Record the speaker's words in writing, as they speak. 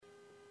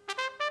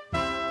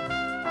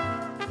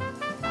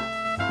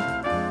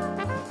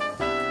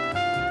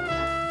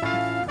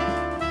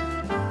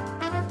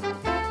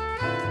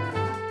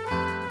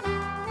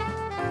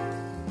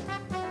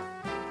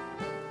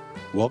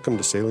Welcome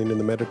to Sailing in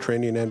the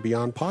Mediterranean and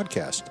Beyond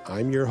podcast.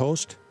 I'm your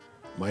host.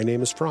 My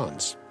name is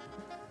Franz.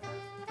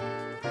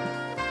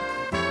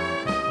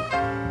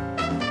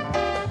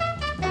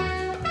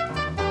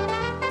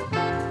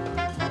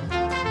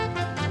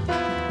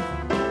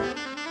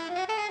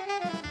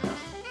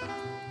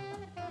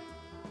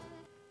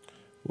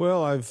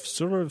 Well, I've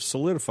sort of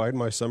solidified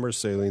my summer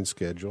sailing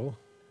schedule.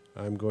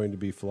 I'm going to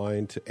be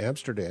flying to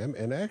Amsterdam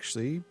and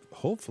actually,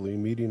 hopefully,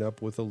 meeting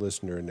up with a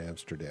listener in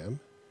Amsterdam.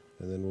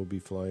 And then we'll be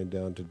flying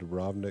down to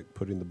Dubrovnik,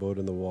 putting the boat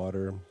in the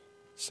water,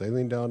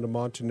 sailing down to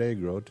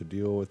Montenegro to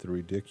deal with the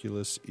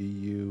ridiculous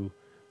EU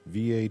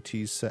VAT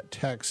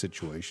tax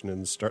situation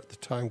and start the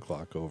time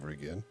clock over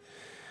again.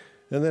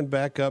 And then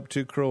back up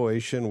to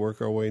Croatia and work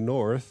our way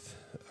north,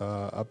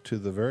 up to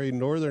the very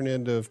northern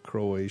end of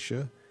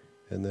Croatia,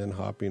 and then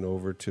hopping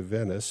over to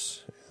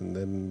Venice, and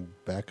then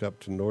back up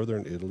to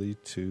northern Italy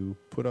to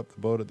put up the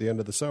boat at the end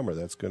of the summer.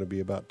 That's going to be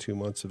about 2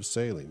 months of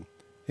sailing.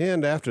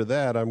 And after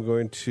that, I'm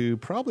going to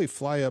probably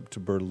fly up to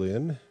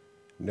Berlin.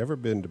 Never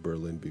been to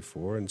Berlin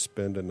before, and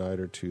spend a night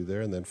or two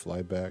there, and then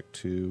fly back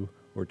to,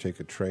 or take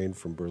a train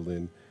from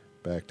Berlin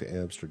back to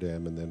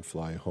Amsterdam, and then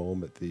fly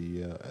home at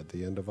the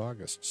end of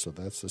August. So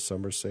that's the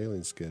summer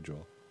sailing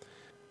schedule.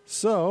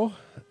 So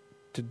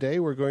today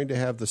we're going to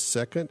have the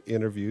second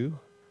interview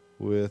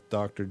with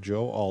Dr.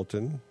 Joe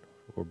Alton,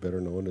 or better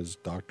known as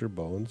Dr.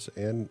 Bones,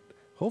 and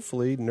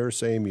hopefully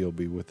Nurse Amy will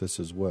be with us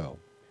as well.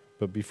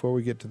 But before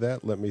we get to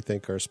that, let me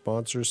thank our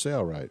sponsor,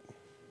 Sailrite.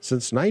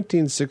 Since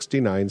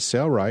 1969,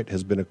 Sailrite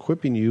has been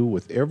equipping you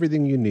with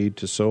everything you need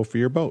to sew for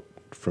your boat,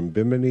 from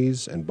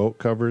biminis and boat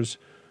covers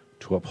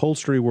to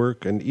upholstery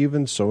work and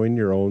even sewing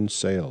your own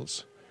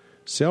sails.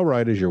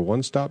 Sailrite is your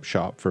one-stop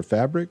shop for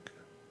fabric,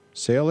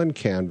 sail and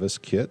canvas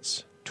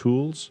kits,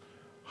 tools,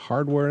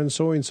 hardware, and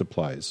sewing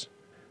supplies.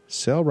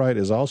 Sailrite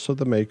is also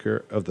the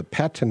maker of the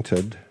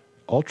patented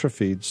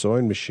UltraFeed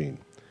sewing machine,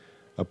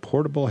 a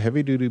portable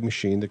heavy-duty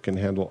machine that can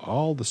handle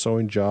all the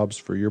sewing jobs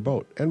for your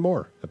boat and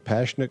more. A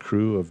passionate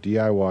crew of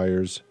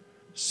DIYers,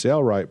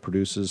 Sailrite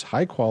produces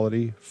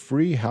high-quality,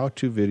 free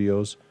how-to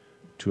videos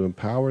to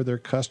empower their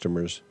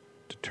customers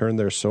to turn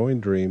their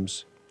sewing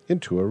dreams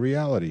into a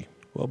reality.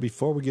 Well,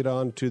 before we get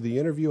on to the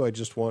interview, I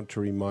just want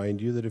to remind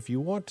you that if you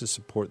want to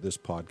support this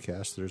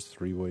podcast, there's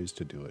 3 ways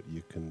to do it.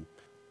 You can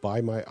buy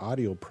my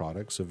audio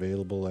products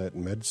available at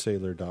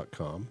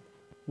medsailor.com,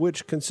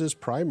 which consists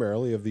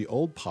primarily of the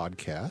old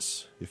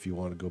podcasts. If you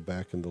want to go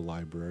back in the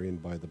library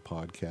and buy the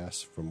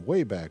podcasts from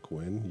way back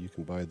when, you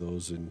can buy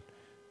those in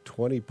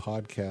 20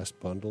 podcast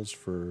bundles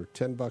for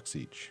 $10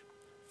 each,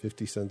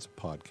 50 cents a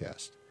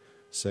podcast.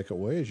 Second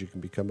way is you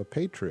can become a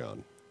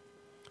Patreon.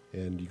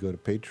 And you go to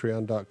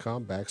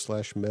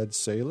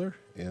patreon.com/medsailor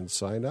and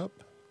sign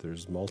up.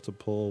 There's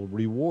multiple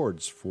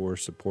rewards for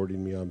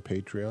supporting me on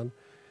Patreon.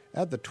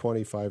 At the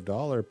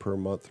 $25 per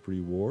month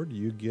reward,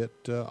 you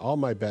get all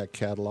my back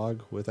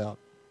catalog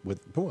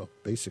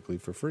basically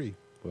for free.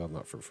 Well,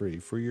 not for free,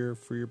 for your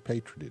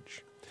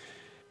patronage.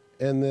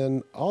 And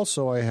then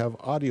also I have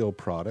audio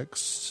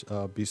products.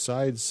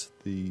 Besides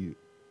the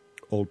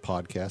old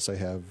podcasts, I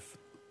have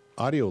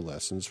audio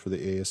lessons for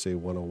the ASA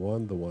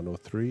 101, the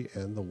 103,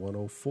 and the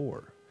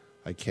 104.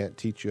 I can't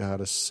teach you how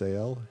to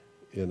sail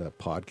in a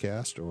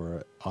podcast or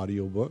an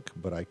audio book,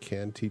 but I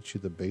can teach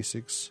you the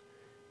basics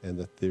and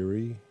the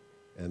theory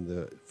and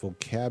the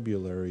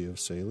vocabulary of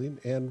sailing,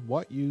 and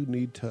what you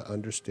need to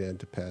understand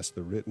to pass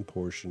the written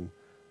portion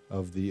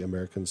of the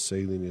American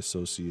Sailing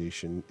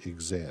Association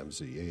exams,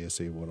 the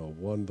ASA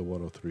 101, the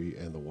 103,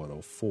 and the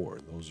 104.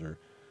 Those are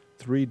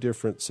 3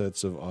 different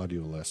sets of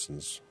audio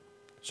lessons.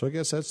 So I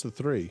guess that's the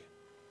 3.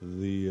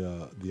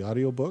 The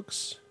audio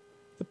books,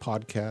 the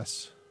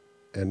podcasts,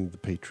 and the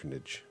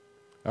patronage.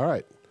 All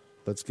right,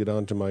 let's get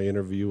on to my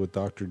interview with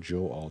Dr.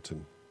 Joe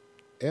Alton,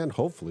 and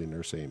hopefully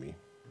Nurse Amy.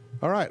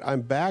 All right,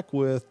 I'm back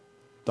with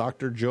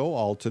Dr. Joe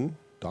Alton,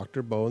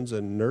 Dr. Bones,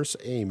 and Nurse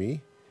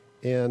Amy,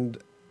 and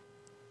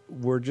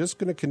we're just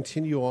going to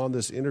continue on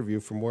this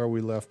interview from where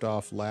we left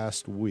off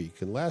last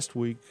week. And the last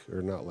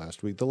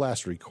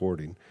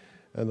recording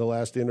and the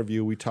last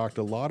interview, we talked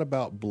a lot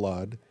about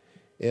blood,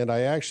 and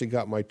I actually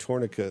got my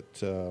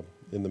tourniquet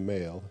in the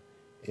mail.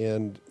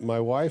 And my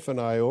wife and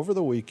I, over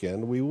the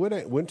weekend, we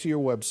went to your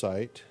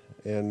website,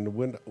 and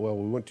we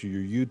went to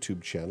your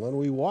YouTube channel, and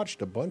we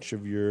watched a bunch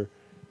of your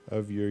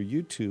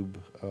YouTube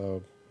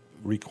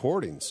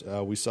recordings.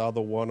 We saw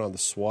the one on the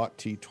SWAT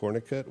T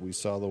tourniquet. We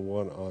saw the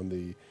one on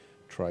the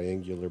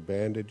triangular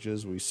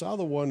bandages. We saw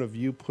the one of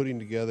you putting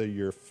together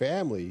your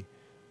family,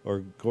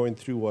 or going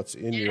through what's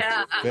in your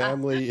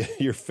family.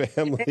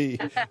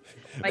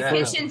 My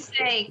kitchen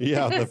sink.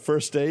 Yeah, the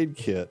first aid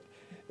kit.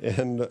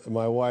 And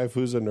my wife,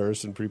 who's a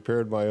nurse, and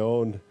prepared my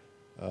own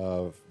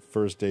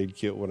first aid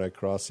kit when I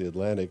crossed the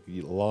Atlantic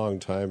a long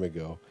time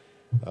ago.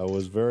 I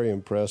was very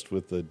impressed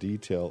with the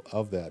detail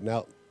of that.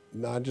 Now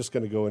I'm just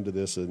going to go into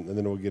this, and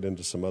then we'll get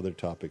into some other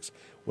topics.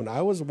 When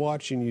I was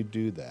watching you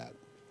do that,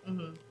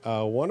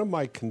 one of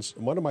my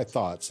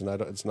thoughts, and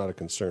it's not a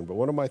concern, but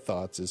one of my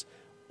thoughts is,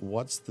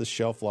 what's the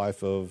shelf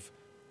life of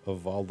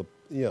all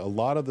a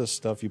lot of the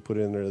stuff you put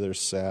in there,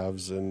 there's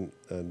salves and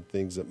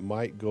things that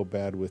might go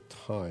bad with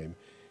time.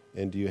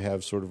 And do you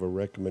have sort of a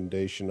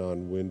recommendation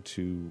on when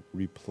to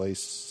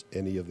replace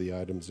any of the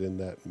items in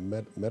that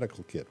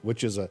medical kit,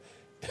 which is a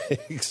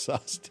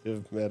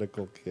exhaustive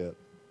medical kit?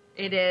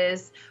 It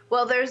is.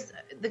 Well,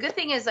 the good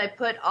thing is I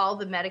put all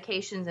the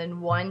medications in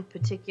one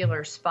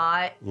particular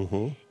spot.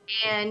 Mm-hmm.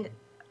 And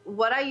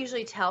what I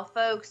usually tell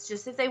folks,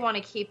 just if they want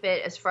to keep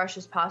it as fresh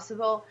as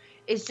possible,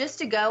 is just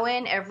to go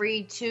in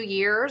every 2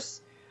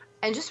 years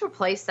and just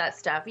replace that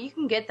stuff. You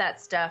can get that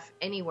stuff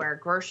anywhere,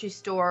 grocery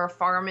store,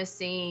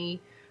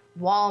 pharmacy,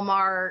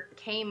 Walmart,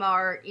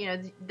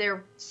 Kmart.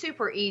 They're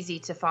super easy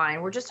to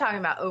find. We're just talking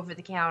about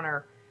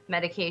over-the-counter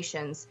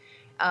medications.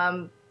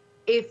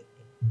 If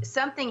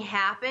something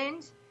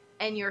happened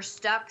and you're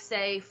stuck,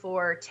 say,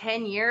 for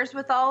 10 years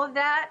with all of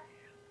that,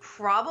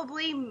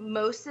 probably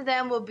most of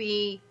them will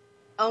be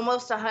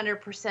almost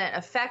 100%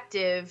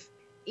 effective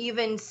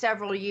even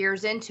several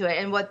years into it.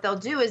 And what they'll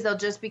do is they'll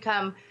just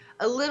become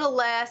a little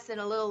less and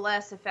a little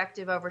less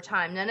effective over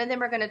time. None of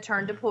them are going to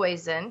turn to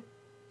poison.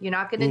 You're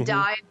not going to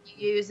die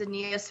if you use a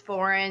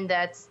Neosporin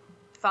that's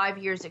 5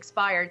 years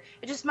expired.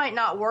 It just might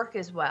not work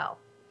as well,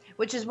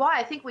 which is why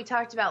I think we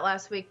talked about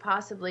last week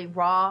possibly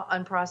raw,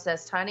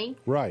 unprocessed honey.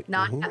 Right.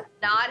 Not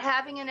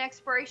having an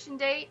expiration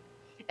date.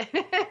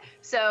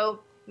 So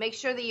make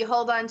sure that you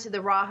hold on to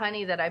the raw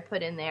honey that I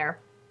put in there.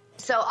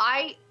 So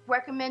I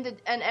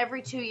recommended an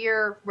every 2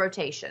 year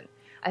rotation.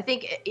 I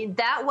think in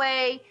that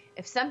way,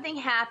 if something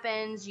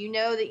happens, you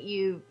know that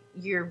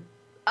you're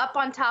up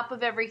on top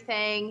of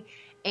everything.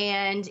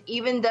 And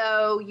even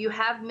though you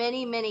have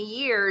many, many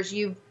years,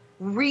 you've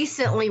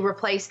recently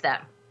replaced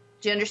them.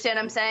 Do you understand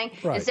what I'm saying?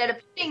 Right. Instead of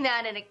putting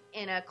that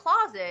in a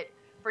closet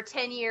for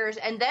 10 years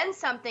and then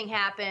something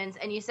happens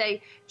and you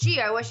say,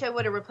 gee, I wish I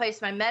would have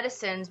replaced my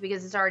medicines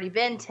because it's already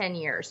been 10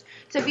 years.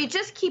 So if you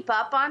just keep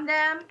up on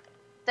them,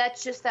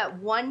 that's just that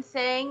one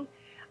thing.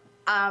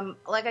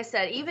 Like I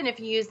said, even if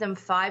you use them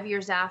 5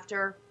 years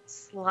after,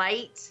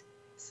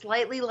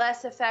 slightly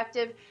less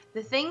effective.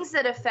 The things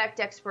that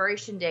affect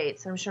expiration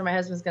dates, I'm sure my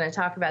husband's going to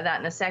talk about that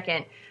in a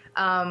second,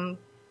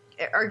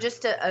 are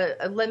just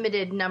a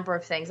limited number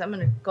of things. I'm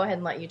going to go ahead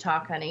and let you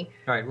talk, honey.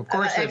 All right, of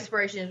course.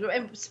 Expirations.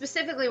 And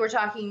specifically, we're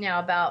talking now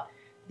about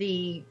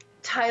the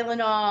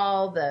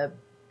Tylenol, the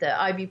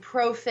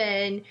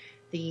ibuprofen,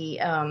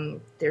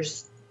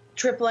 there's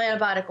triple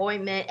antibiotic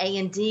ointment,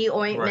 A&D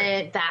ointment,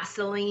 right.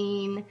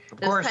 Vaseline,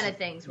 those kind of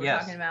things we're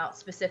talking about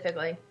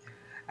specifically.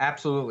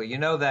 Absolutely. You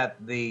know that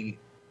the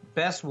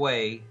best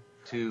way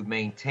to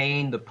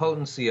maintain the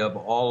potency of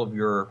all of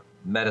your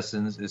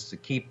medicines is to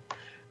keep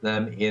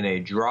them in a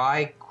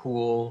dry,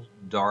 cool,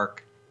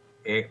 dark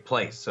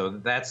place. So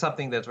that's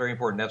something that's very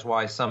important. That's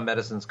why some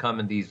medicines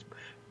come in these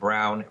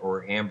brown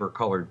or amber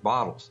colored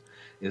bottles,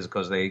 is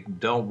because they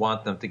don't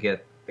want them to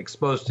get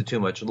exposed to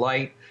too much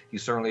light. You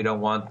certainly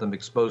don't want them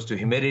exposed to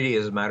humidity.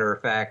 As a matter of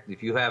fact,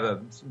 if you have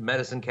a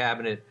medicine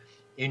cabinet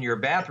in your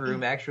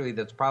bathroom, actually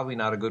that's probably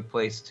not a good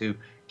place to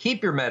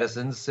keep your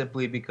medicines,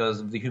 simply because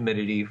of the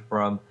humidity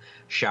from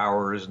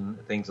showers and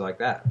things like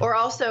that. Or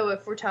also,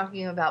 if we're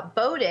talking about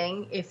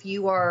boating, if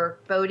you are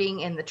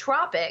boating in the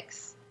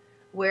tropics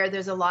where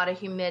there's a lot of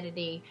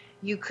humidity,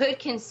 you could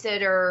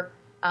consider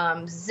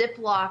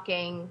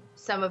zip-locking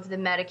some of the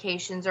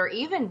medications, or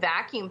even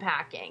vacuum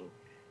packing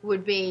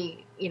would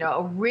be,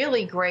 a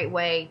really great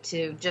way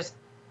to just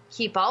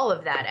keep all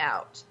of that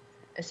out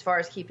as far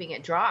as keeping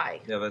it dry.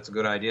 Yeah, that's a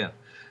good idea.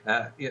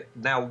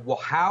 Now,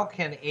 how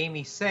can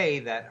Amy say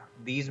that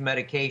these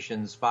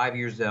medications 5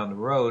 years down the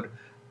road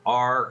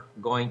are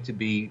going to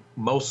be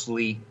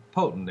mostly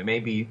potent? They may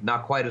be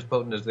not quite as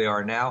potent as they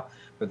are now,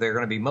 but they're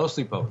going to be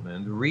mostly potent.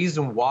 And the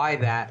reason why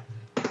that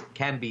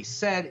can be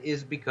said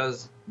is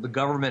because the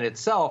government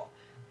itself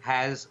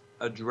has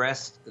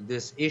addressed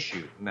this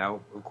issue.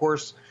 Now, of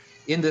course,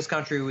 in this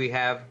country, we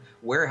have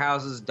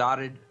warehouses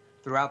dotted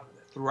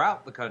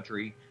throughout the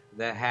country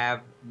that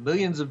have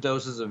millions of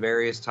doses of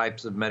various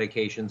types of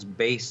medications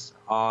based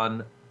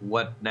on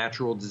what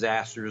natural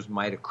disasters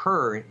might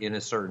occur in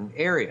a certain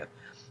area.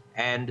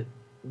 And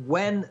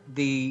when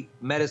the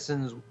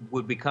medicines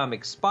would become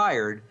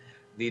expired,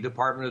 the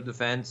Department of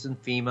Defense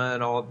and FEMA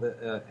and all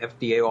the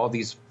FDA, all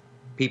these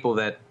people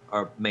that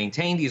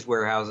maintain these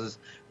warehouses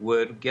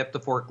would get the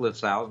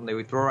forklifts out and they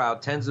would throw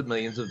out tens of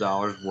millions of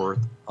dollars worth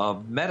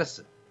of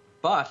medicine.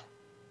 But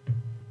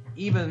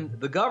even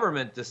the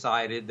government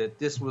decided that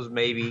this was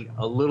maybe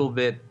a little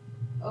bit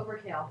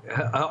overkill,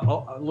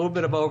 a little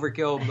bit of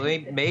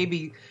overkill,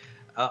 maybe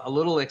a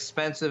little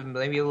expensive,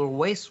 maybe a little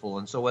wasteful.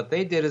 And so what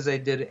they did is they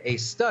did a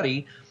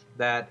study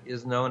that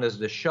is known as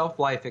the Shelf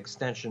Life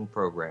Extension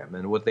Program.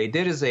 And what they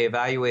did is they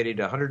evaluated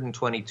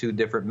 122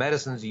 different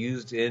medicines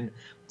used in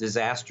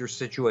disaster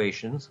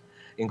situations,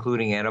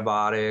 including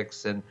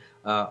antibiotics and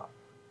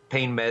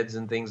pain meds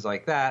and things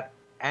like that.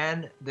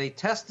 And they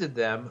tested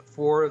them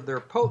for their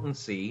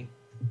potency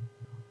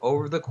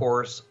over the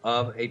course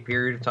of a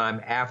period of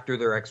time after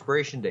their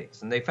expiration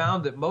dates. And they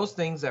found that most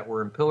things that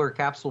were in pill or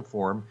capsule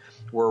form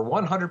were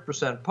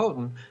 100%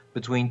 potent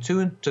between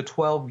 2 to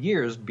 12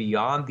 years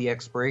beyond the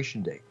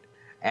expiration date.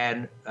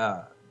 And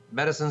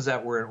medicines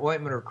that were in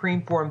ointment or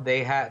cream form,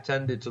 they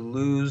tended to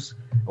lose,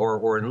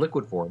 or in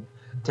liquid form,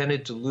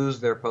 tended to lose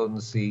their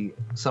potency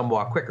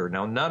somewhat quicker.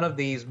 Now, none of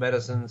these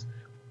medicines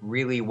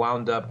really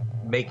wound up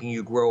making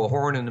you grow a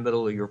horn in the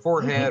middle of your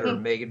forehead or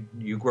making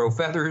you grow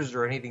feathers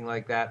or anything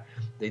like that.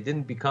 They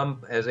didn't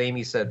become, as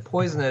Amy said,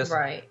 poisonous,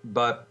 right,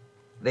 but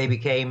they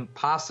became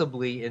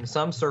possibly, in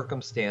some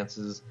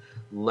circumstances,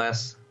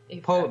 less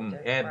potent.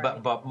 And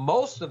right. but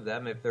most of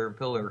them, if they're in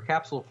pill or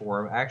capsule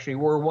form, actually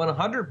were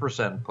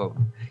 100%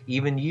 potent,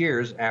 even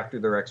years after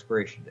their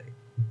expiration date.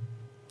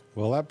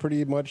 Well, that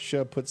pretty much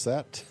puts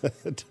that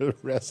to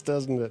rest,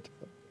 doesn't it?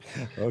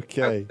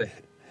 Okay.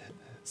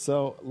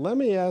 So let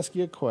me ask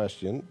you a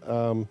question.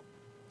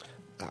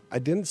 I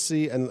didn't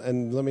see,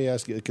 and let me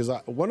ask you, because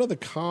one of the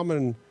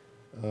common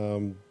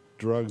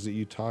drugs that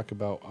you talk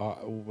about,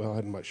 well,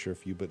 I'm not sure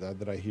if you, but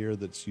that I hear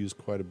that's used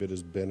quite a bit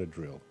is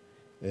Benadryl.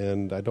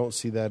 And I don't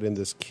see that in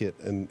this kit.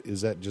 And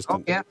is that just...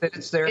 yeah,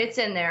 it's there. It's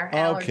in there.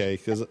 Okay.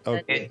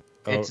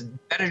 It's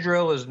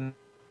Benadryl is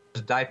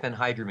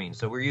diphenhydramine.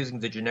 So we're using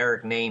the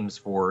generic names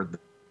for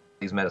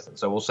these medicines.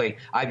 So we'll say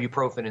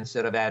ibuprofen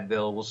instead of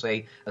Advil. We'll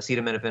say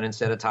acetaminophen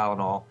instead of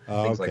Tylenol.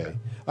 Things like that.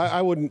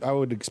 I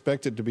would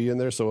expect it to be in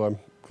there, so I'm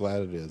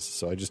glad it is.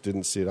 So I just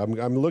didn't see it.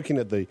 I'm looking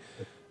at the...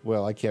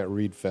 Well, I can't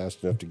read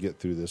fast enough to get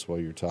through this while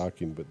you're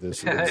talking, but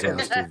this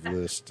exhaustive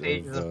list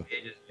pages of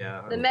pages,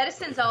 yeah. The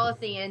medicine's all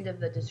at the end of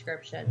the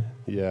description.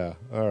 Yeah,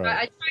 all right.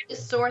 I tried to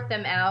sort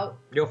them out.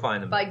 You'll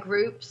find them by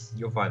groups.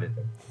 You'll find it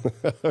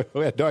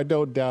there. I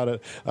don't doubt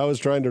it. I was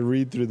trying to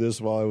read through this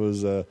while I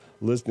was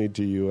listening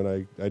to you,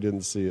 and I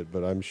didn't see it,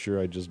 but I'm sure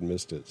I just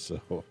missed it.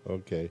 So,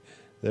 okay.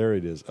 There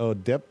it is. Oh,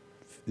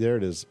 there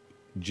it is.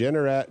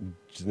 Generic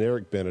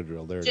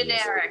Benadryl. There it is.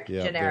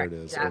 Yeah, generic. there it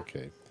is. Yeah.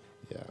 Okay.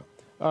 Yeah.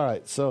 All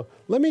right. So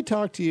let me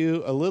talk to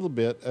you a little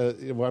bit.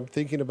 I'm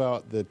thinking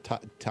about the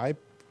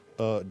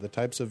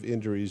types of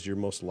injuries you're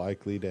most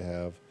likely to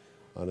have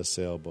on a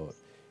sailboat.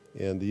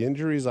 And the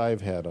injuries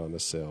I've had on a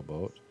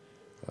sailboat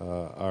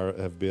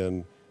have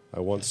been,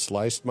 I once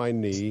sliced my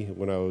knee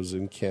when I was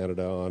in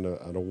Canada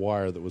on a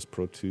wire that was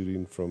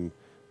protruding from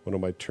one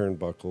of my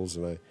turnbuckles,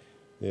 and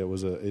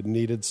it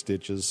needed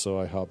stitches, so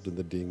I hopped in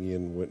the dinghy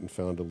and went and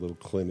found a little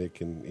clinic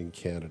in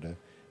Canada,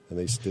 and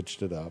they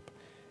stitched it up.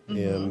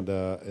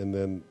 Mm-hmm. And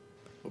then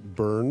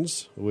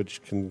burns,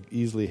 which can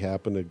easily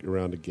happen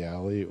around a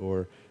galley,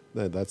 or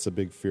that's a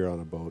big fear on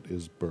a boat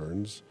is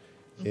burns.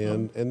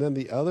 Mm-hmm. And then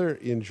the other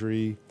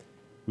injury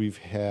we've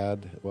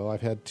had, well,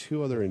 I've had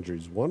two other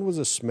injuries. One was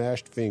a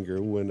smashed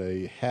finger when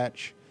a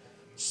hatch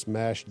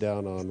smashed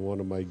down on one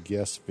of my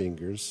guest's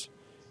fingers,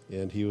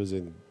 and he was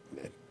in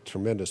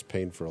tremendous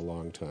pain for a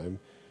long time.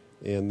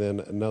 And then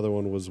another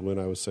one was when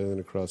I was sailing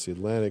across the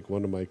Atlantic.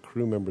 One of my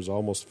crew members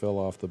almost fell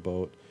off the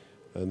boat,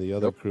 and the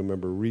other crew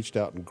member reached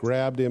out and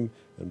grabbed him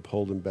and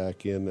pulled him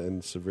back in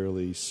and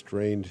severely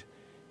strained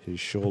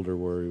his shoulder,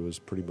 where he was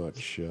pretty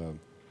much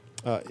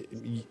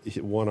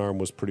one arm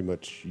was pretty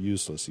much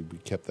useless. We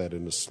kept that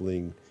in a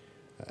sling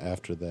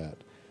after that.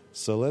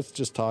 So let's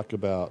just talk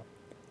about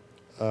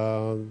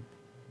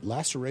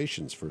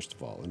lacerations first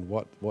of all, and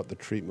what the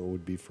treatment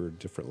would be for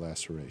different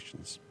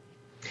lacerations.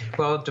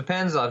 Well, it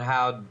depends on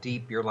how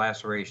deep your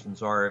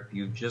lacerations are. If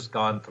you've just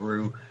gone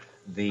through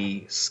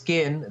the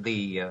skin,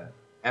 the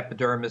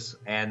epidermis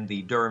and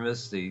the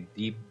dermis,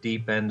 the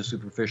deep and the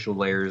superficial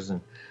layers,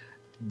 and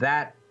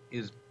that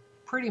is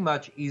pretty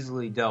much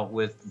easily dealt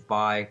with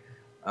by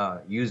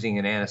using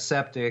an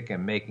antiseptic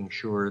and making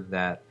sure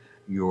that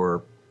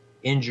your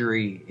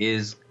injury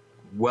is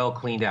well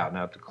cleaned out.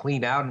 Now, to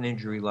clean out an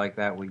injury like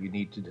that, what you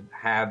need to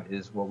have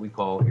is what we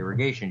call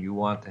irrigation. You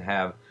want to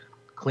have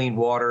clean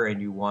water,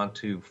 and you want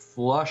to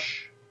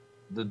flush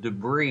the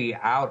debris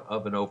out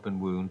of an open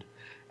wound,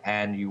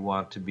 and you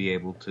want to be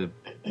able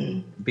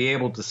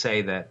to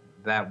say that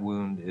that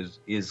wound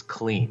is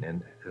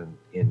clean.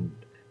 And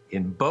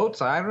in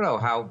boats, I don't know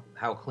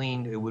how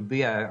clean it would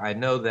be. I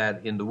know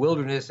that in the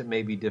wilderness it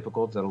may be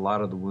difficult, that a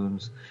lot of the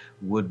wounds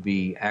would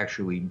be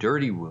actually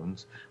dirty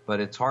wounds, but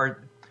it's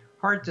hard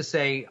to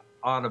say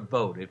on a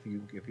boat. If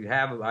you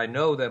have, I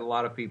know that a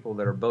lot of people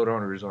that are boat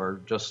owners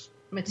are just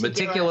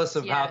meticulous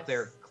about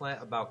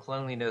about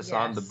cleanliness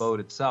on the boat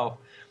itself.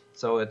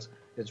 So it's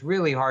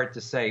really hard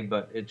to say,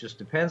 but it just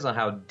depends on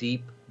how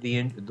deep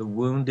the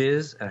wound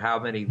is and how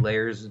many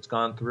layers it's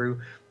gone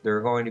through. There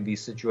are going to be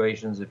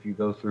situations if you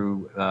go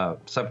through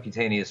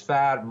subcutaneous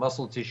fat,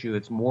 muscle tissue,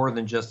 it's more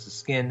than just the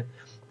skin,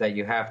 that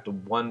you have to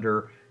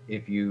wonder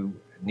if you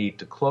need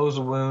to close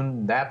a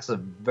wound. That's a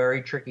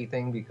very tricky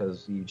thing,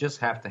 because you just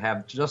have to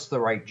have just the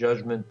right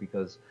judgment,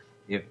 because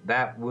if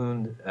that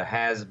wound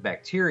has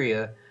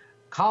bacteria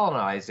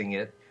colonizing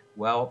it,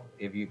 well,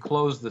 if you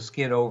close the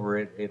skin over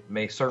it, it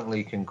may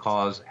certainly can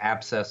cause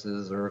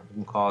abscesses or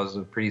can cause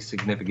a pretty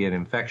significant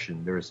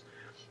infection. There's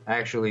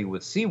actually,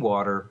 with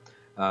seawater,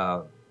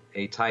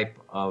 a type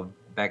of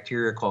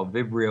bacteria called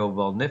Vibrio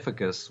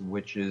vulnificus,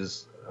 which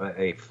is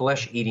a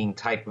flesh-eating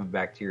type of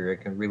bacteria.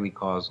 It can really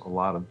cause a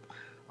lot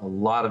a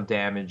lot of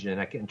damage,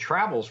 and it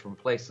travels from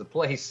place to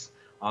place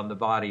on the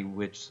body,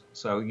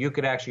 so you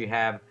could actually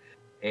have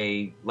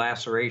a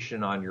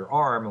laceration on your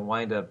arm and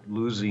wind up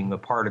losing a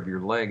part of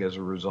your leg as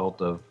a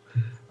result of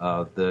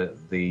the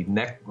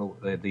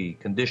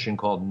condition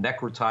called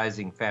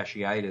necrotizing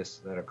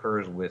fasciitis that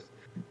occurs with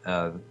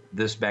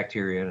this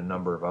bacteria and a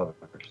number of others.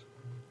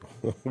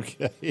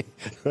 Okay.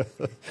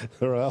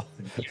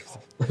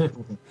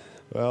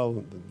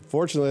 Well,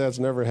 fortunately, that's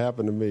never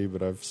happened to me,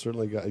 but I've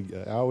certainly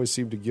I always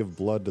seem to give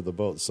blood to the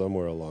boat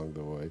somewhere along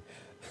the way.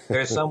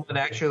 There's someone,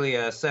 actually,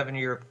 a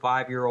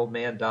 5-year-old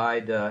man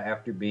died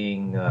after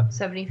being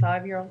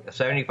 75-year-old. A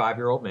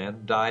 75-year-old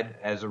man died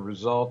as a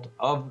result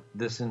of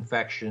this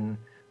infection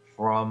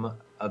from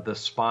the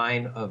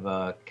spine of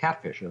a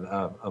catfish,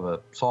 of a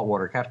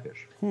saltwater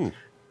catfish.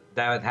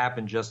 That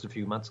happened just a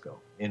few months ago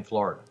in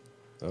Florida.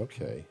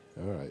 Okay,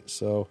 all right.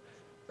 So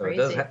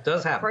it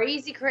does happen.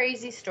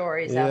 Crazy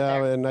stories out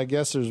there. Yeah, and I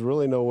guess there's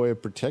really no way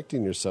of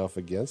protecting yourself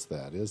against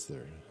that, is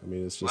there? I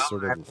mean, it's just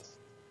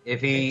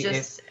It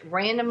just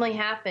randomly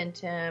happened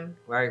to him.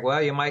 Right.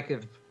 Well, you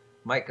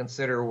might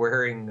consider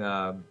wearing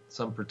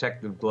some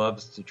protective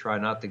gloves to try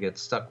not to get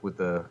stuck with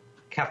the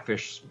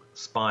catfish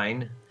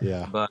spine.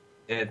 Yeah. But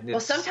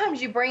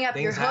sometimes you bring up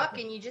your hook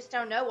and you just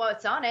don't know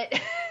what's on it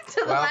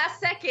to the last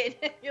second.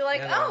 You're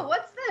like,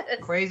 what's this?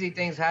 Crazy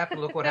things happen.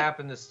 Look what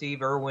happened to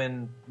Steve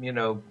Irwin,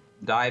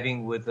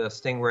 diving with a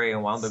stingray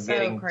and wound up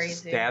getting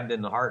stabbed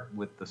in the heart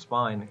with the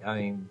spine. I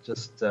mean,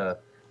 just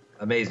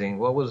amazing.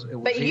 What was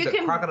it? He's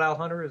a crocodile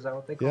hunter? Is that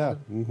what they call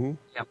it? Mm-hmm.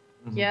 Yeah.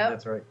 Mm-hmm. Yep.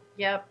 That's right.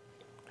 Yep.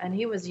 And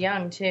he was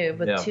young too,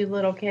 with 2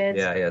 little kids.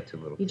 Yeah, he had 2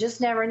 little kids. You just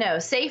never know.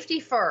 Safety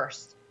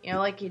first.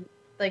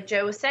 Like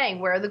Joe was saying,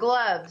 wear the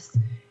gloves.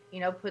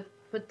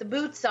 Put the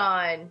boots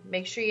on.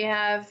 Make sure you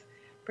have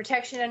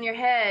protection on your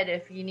head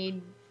if you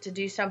need to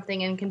do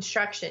something in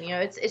construction.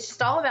 It's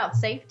just all about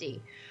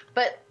safety.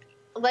 But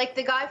like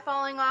the guy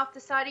falling off the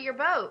side of your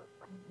boat,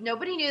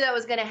 nobody knew that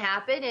was going to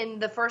happen,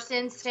 and the first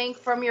instinct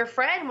from your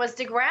friend was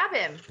to grab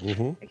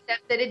him,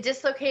 except that it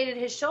dislocated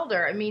his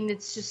shoulder. I mean,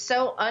 it's just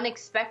so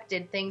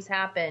unexpected. Things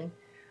happen.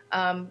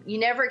 You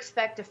never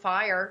expect a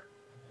fire,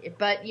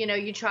 but,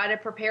 you try to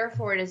prepare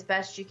for it as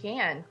best you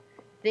can.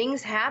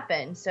 Things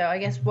happen. So I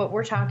guess what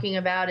we're talking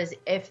about is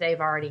if they've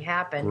already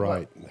happened.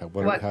 Right.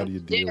 How do you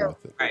deal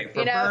with it? Right.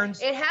 For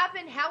burns, it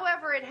happened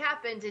however it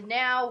happened, and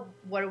now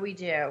what do we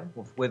do?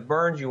 With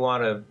burns, you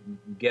want to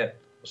get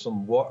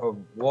some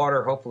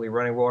water, hopefully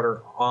running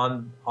water,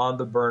 on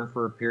the burn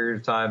for a period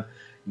of time.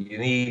 You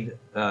need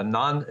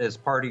as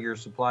part of your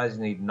supplies,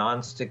 you need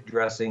non-stick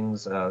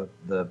dressings.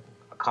 The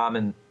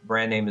common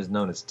brand name is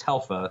known as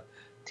Telfa,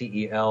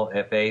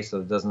 Telfa, so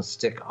it doesn't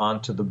stick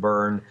onto the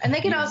burn. And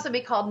they can also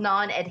be called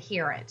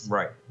non-adherent.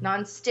 Right.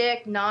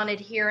 Non-stick,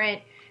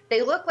 non-adherent.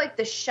 They look like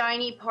the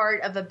shiny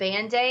part of a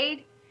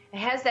Band-Aid. It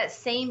has that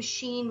same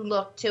sheen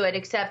look to it,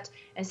 except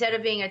instead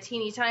of being a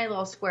teeny tiny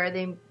little square,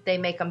 they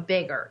make them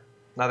bigger.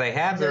 Now they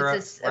have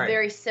it's a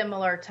very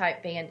similar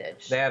type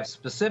bandage. They have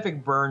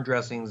specific burn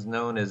dressings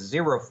known as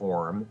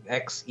Xeroform,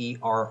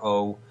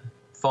 Xero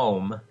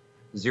foam,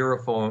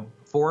 Xeroform.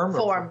 Form.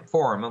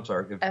 I'm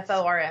sorry.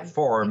 Form.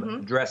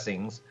 Form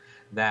dressings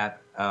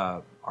that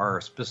are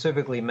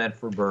specifically meant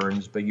for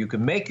burns, but you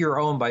can make your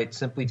own by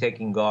simply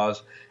taking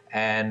gauze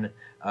and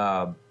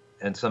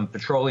some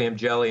petroleum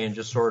jelly and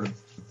just sort of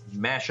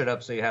mash it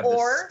up so you have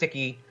this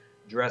sticky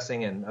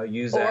dressing and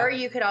use that. Or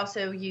you could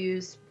also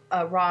use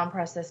raw and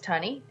processed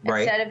honey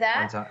instead of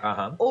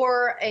that,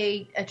 or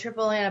a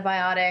triple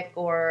antibiotic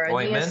or a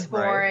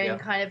Neosporin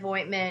kind of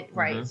ointment,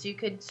 right? So you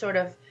could sort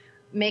of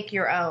make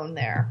your own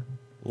there.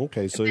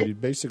 Okay, so you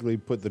basically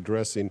put the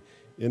dressing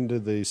into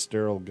the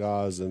sterile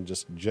gauze and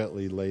just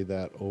gently lay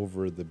that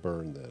over the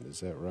burn then, is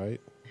that right?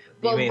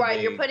 Well,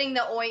 you're putting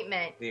the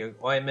ointment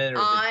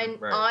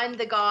on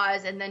the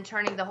gauze and then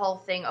turning the whole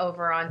thing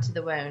over onto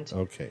the wound.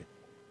 Okay.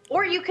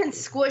 Or you can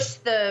squish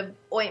the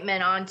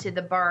ointment onto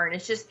the burn.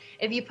 It's just,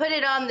 if you put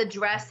it on the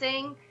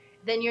dressing,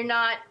 then you're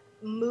not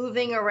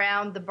moving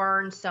around the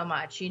burn so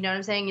much. You know what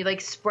I'm saying? You're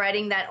like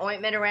spreading that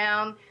ointment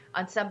around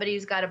on somebody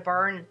who's got a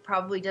burn. It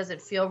probably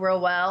doesn't feel real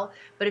well.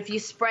 But if you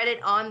spread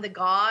it on the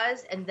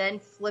gauze and then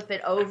flip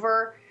it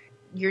over,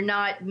 you're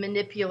not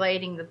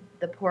manipulating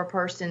the poor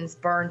person's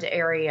burned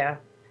area.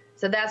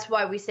 So that's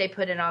why we say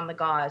put it on the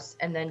gauze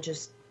and then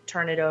just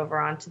turn it over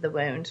onto the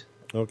wound.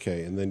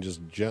 Okay, and then just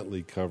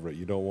gently cover it.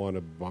 You don't want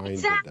to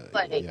bind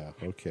it. Yeah,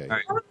 okay.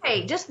 Right.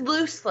 Okay, just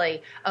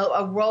loosely.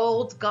 A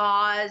rolled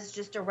gauze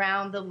just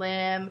around the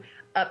limb.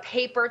 A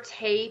paper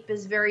tape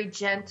is very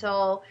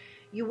gentle.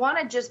 You want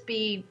to just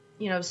be,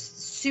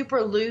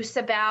 super loose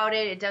about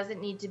it. It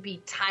doesn't need to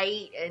be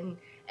tight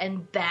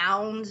and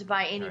bound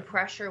by any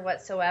pressure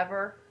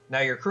whatsoever.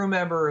 Now, your crew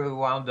member who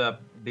wound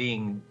up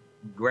being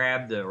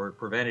grabbed or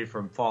prevented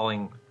from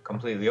falling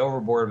completely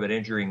overboard but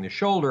injuring the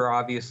shoulder,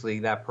 obviously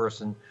that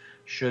person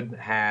should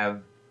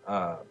have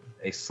a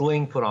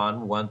sling put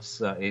on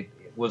once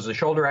was the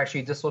shoulder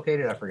actually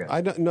dislocated? I forget.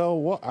 I don't know.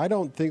 Well, I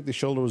don't think the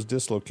shoulder was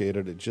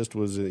dislocated. It just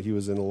was he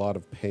was in a lot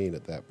of pain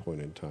at that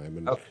point in time,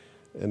 and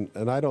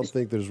And I don't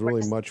think there's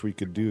really much we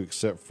could do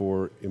except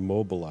for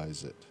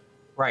immobilize it.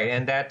 Right,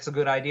 and that's a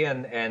good idea.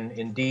 And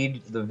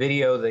indeed, the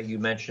video that you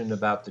mentioned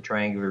about the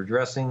triangular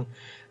dressing,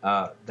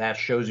 that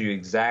shows you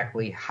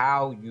exactly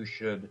how you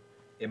should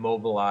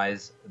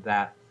immobilize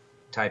that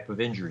type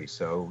of injury.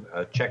 So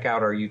check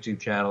out our YouTube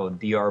channel,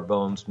 Dr.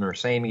 Bones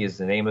Nurse Amy is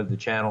the name of the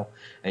channel,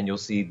 and you'll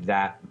see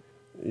that.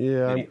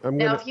 Yeah,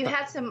 now if you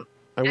had some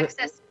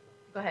access,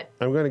 go ahead.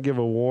 I'm going to give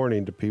a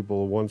warning to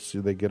people. Once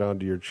they get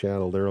onto your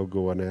channel, there'll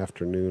go an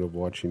afternoon of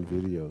watching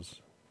videos.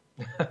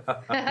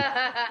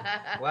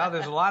 Well,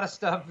 there's a lot of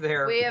stuff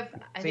there. We have,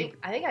 I think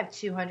I have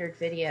 200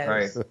 videos.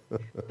 Right.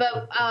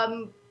 But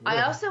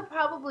I also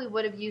probably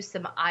would have used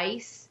some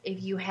ice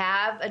if you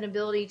have an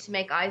ability to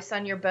make ice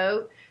on your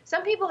boat.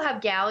 Some people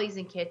have galleys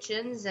and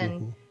kitchens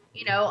and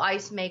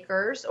ice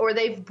makers, or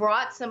they've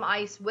brought some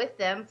ice with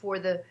them for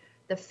the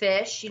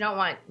fish. You don't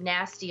want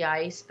nasty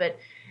ice, but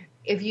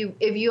if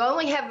you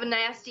only have a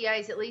nasty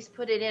ice, at least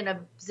put it in a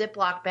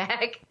Ziploc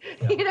bag,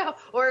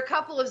 or a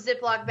couple of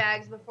Ziploc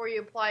bags before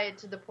you apply it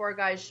to the poor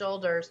guy's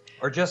shoulders.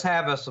 Or just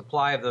have a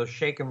supply of those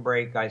shake and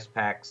break ice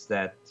packs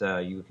that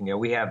you can get.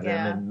 We have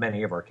them in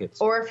many of our kits.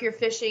 Or if you're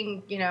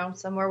fishing,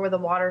 somewhere where the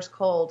water's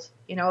cold,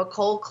 a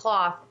cold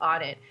cloth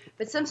on it.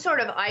 But some sort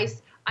of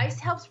ice. Ice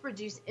helps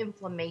reduce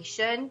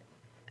inflammation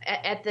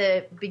at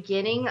the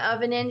beginning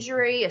of an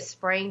injury, a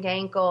sprained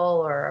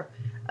ankle or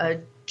a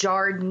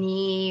jarred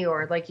knee,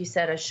 or like you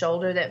said, a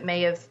shoulder that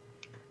may have,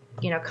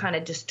 kind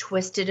of just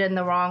twisted in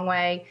the wrong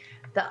way.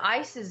 The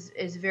ice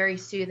is very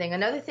soothing.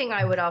 Another thing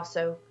I would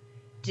also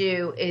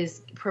do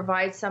is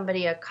provide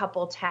somebody a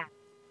couple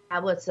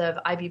tablets of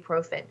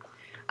ibuprofen.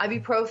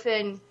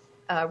 Ibuprofen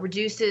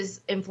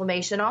reduces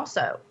inflammation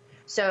also.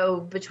 So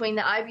between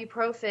the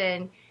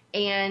ibuprofen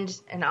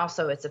and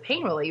also it's a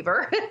pain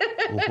reliever.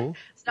 Mm-hmm.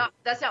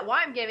 That's not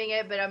why I'm giving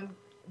it,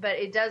 but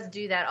it does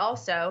do that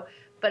also.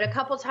 But a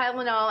couple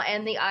Tylenol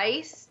and the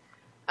ice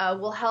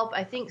will help,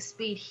 I think,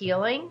 speed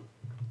healing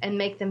and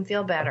make them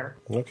feel better.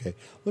 Okay.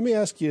 Let me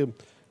ask you,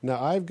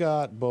 now I've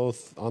got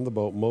both on the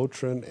boat,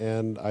 Motrin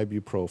and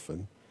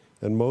ibuprofen.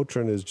 And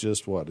Motrin is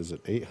just, what, is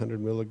it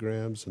 800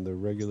 milligrams and the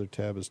regular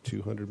tab is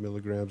 200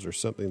 milligrams or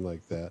something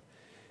like that?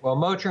 Well,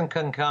 Motrin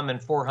can come in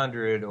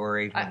 400 or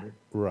 800.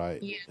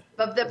 Right. Yeah,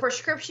 but the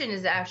prescription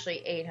is actually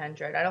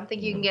 800. I don't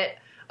think you can get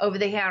over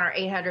the counter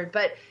 800,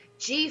 but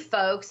gee,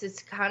 folks,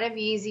 it's kind of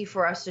easy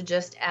for us to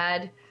just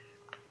add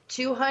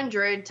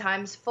 200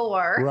 times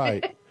 4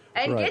 right.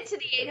 and get to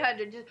the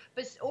 800.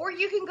 Or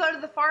you can go to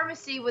the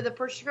pharmacy with a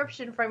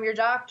prescription from your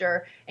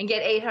doctor and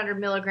get 800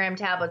 milligram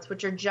tablets,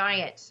 which are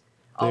giant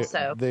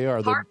also. They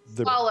are.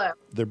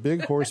 They're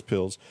big horse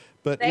pills.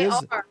 But they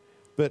are.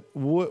 But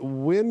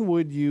when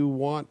would you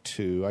want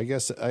to? I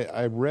guess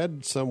I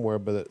read somewhere,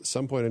 but at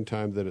some point in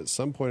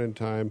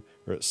time,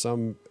 or at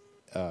some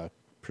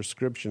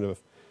prescription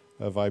of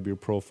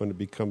ibuprofen, it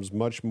becomes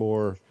much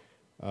more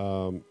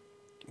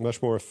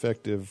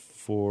effective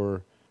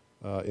for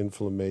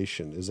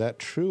inflammation. Is that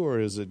true, or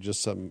is it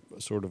just some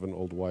sort of an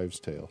old wives'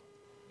 tale?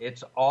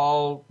 It's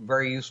all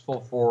very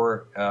useful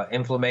for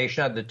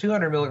inflammation. The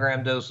 200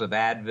 milligram dose of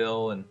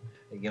Advil and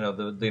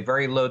the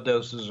very low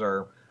doses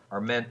are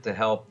meant to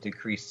help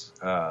decrease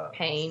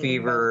pain,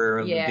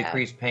 fever,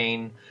 decrease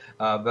pain.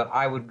 But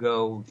I would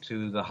go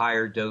to the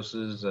higher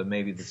doses,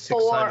 maybe the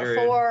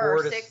 600. 4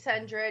 or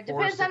 600.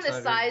 Depends on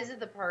the size of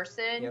the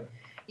person. Yep.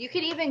 You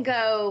could even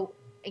go,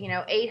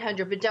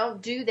 800, but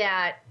don't do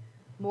that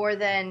more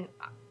than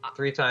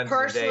 3 times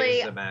a day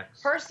is the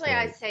max. Personally,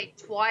 I'd say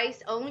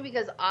twice, only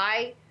because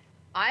I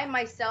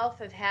myself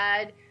have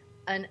had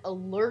an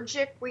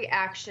allergic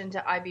reaction to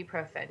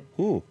ibuprofen.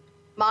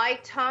 My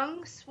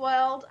tongue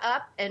swelled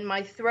up and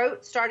my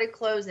throat started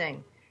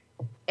closing.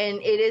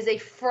 And it is a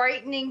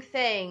frightening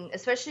thing,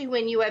 especially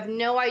when you have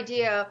no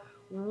idea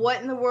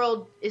what in the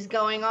world is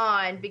going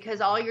on because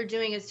all you're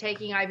doing is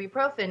taking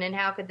ibuprofen, and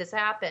how could this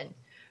happen?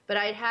 But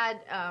I had,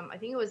 I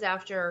think it was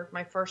after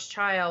my first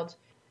child,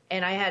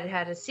 and I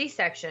had a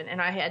C-section,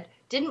 and I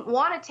didn't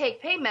want to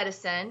take pain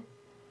medicine,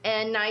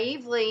 and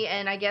naively,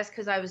 and I guess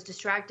because I was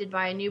distracted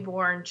by a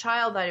newborn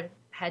child that I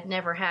had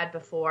never had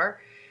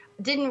before,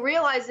 didn't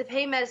realize the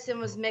pain medicine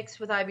was mixed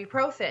with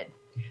ibuprofen.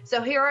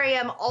 So here I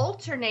am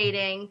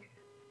alternating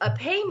a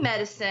pain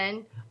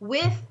medicine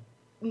with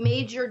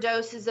major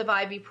doses of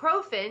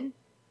ibuprofen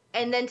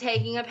and then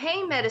taking a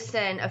pain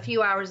medicine a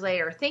few hours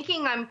later,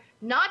 thinking I'm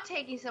not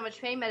taking so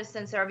much pain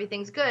medicine so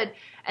everything's good.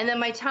 And then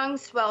my tongue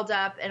swelled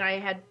up and I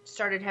had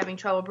started having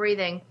trouble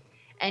breathing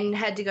and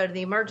had to go to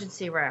the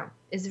emergency room.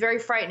 It's very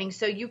frightening.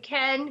 So you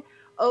can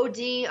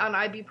OD on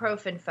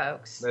ibuprofen,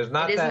 folks. It is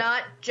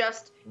not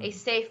just a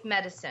safe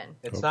medicine.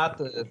 It's not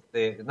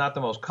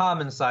the most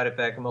common side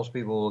effect. Most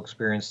people will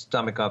experience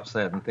stomach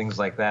upset and things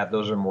like that.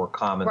 Those are more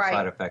common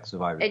side effects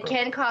of ibuprofen. It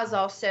can cause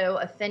also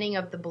a thinning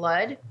of the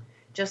blood,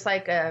 just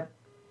like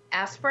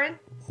aspirin.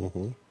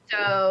 Mm-hmm.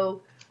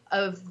 So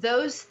of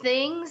those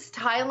things,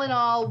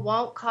 Tylenol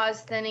won't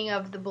cause thinning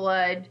of the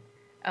blood.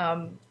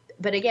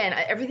 But again,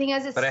 everything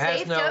has its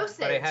safe dosage.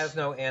 But it has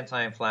no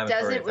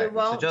anti-inflammatory effect. It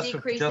won't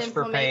decrease just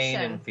inflammation. For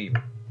pain and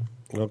fever.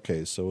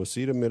 Okay, so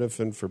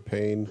acetaminophen for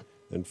pain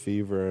and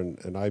fever, and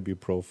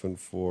ibuprofen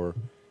for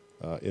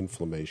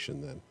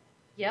inflammation. Then.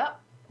 Yep.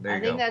 There you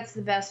I think go. that's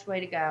the best way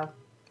to go.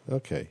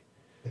 Okay,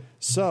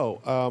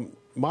 so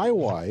my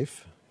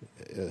wife,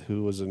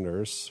 who was a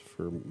nurse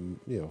for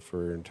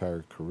for her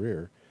entire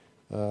career,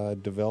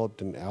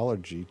 developed an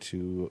allergy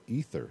to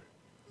ether,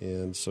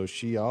 and so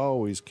she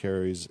always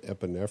carries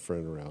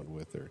epinephrine around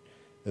with her.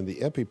 And the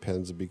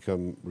EpiPens have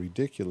become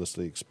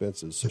ridiculously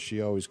expensive, so she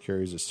always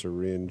carries a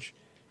syringe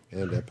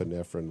and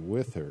epinephrine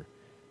with her.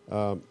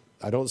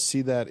 I don't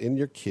see that in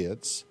your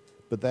kits,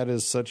 but that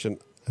is such an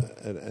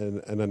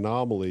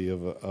anomaly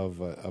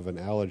of an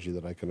allergy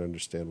that I can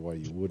understand why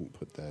you wouldn't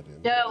put that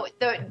in. No,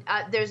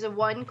 there's a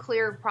one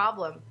clear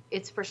problem.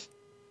 It's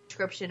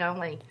prescription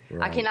only.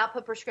 Right. I cannot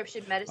put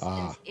prescription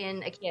medicines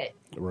in a kit.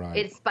 Right.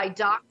 It's by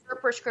doctor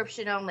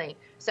prescription only.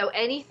 So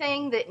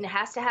anything that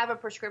has to have a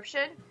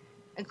prescription,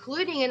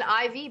 including an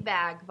IV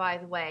bag, by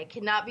the way,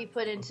 cannot be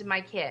put into my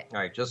kit. All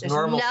right, just There's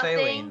normal nothing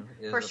saline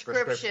is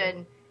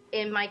prescription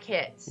in my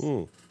kits.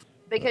 Mm.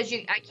 Because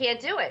I can't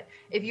do it.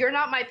 If you're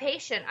not my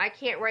patient, I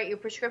can't write you a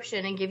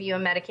prescription and give you a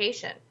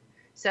medication.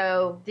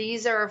 So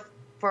these are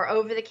for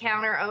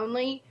over-the-counter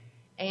only,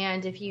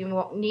 and if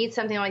you need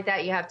something like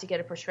that, you have to get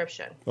a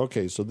prescription.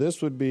 Okay, so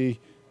this would be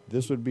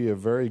a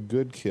very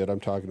good kit. I'm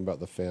talking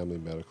about the Family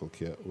Medical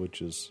Kit,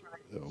 which is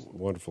a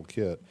wonderful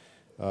kit.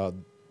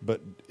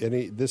 But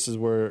this is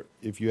where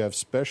if you have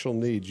special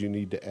needs, you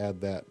need to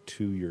add that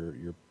to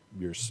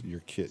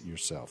your kit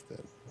yourself.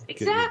 Then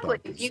Exactly.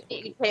 If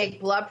you take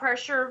blood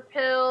pressure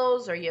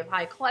pills, or you have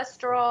high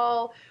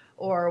cholesterol,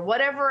 or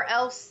whatever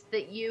else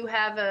that you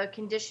have a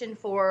condition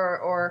for,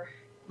 or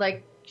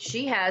like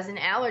she has an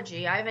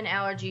allergy. I have an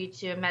allergy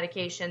to a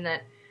medication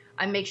that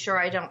I make sure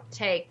I don't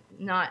take,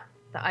 not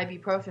the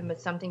ibuprofen,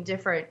 but something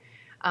different.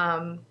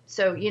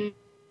 So,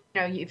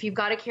 if you've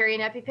got to carry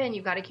an EpiPen,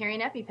 you've got to carry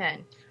an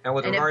EpiPen.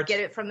 And get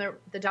it from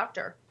the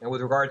doctor. And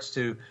with regards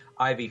to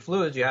IV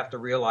fluids, you have to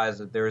realize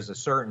that there is a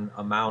certain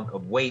amount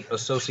of weight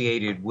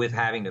associated with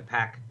having to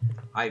pack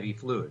IV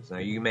fluids. Now,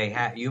 you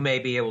may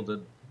be able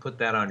to put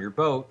that on your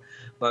boat,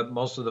 but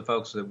most of the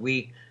folks that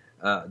we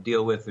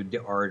deal with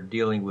are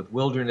dealing with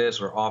wilderness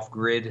or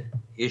off-grid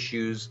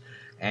issues,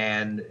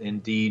 and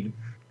indeed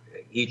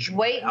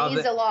weight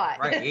means a lot.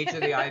 Right, each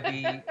of the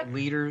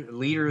IV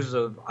liters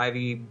of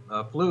IV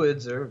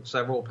fluids are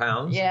several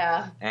pounds.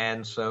 Yeah,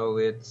 and so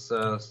it's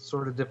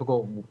sort of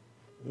difficult.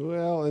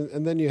 Well,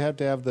 and then you have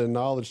to have the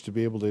knowledge to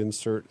be able to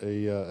insert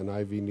an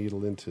IV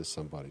needle into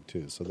somebody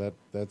too. So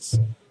that's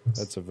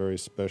a very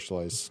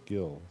specialized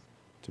skill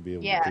to be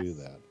able to do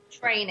that.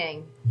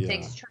 Training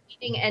takes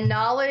training and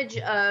knowledge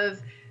of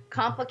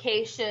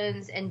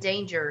complications and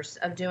dangers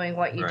of doing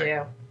what you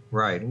do.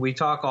 Right. We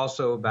talk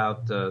also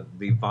about the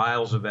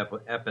vials of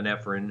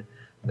epinephrine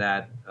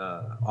that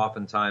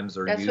oftentimes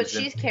are used. That's what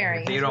she's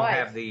carrying. If you don't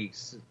have the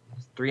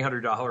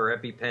 $300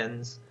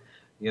 EpiPens,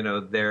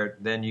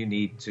 then you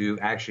need to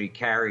actually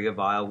carry a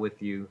vial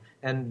with you.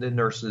 And the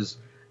nurses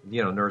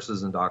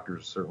and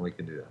doctors certainly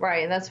can do that.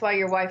 Right. And that's why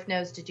your wife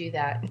knows to do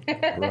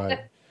that.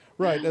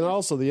 Right. And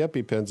also the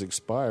EpiPens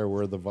expire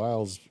where the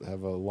vials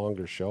have a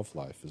longer shelf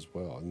life as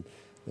well.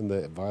 And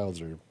the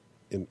vials are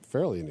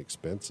fairly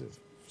inexpensive.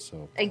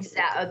 So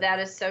exactly, that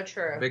is so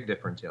true. Big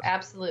difference, yes.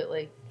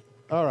 Absolutely.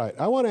 All right,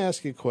 I want to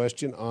ask you a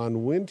question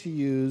on when to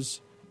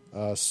use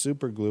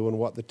super glue and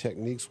what the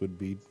techniques would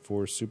be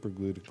for super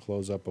glue to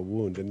close up a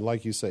wound. And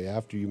like you say,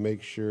 after you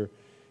make sure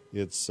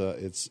it's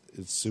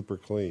super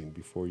clean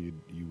before you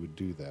would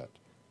do that.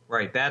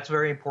 Right, that's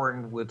very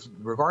important with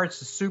regards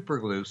to super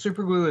glue.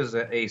 Super glue is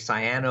a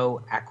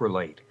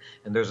cyanoacrylate,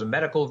 and there's a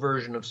medical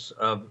version of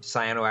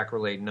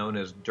cyanoacrylate known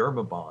as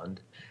Dermabond,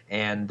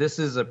 and this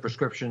is a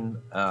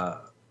prescription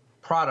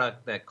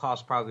product that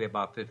costs probably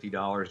about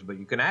 $50, but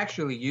you can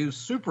actually use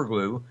super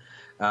glue,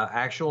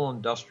 actual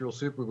industrial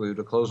super glue,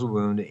 to close a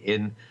wound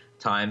in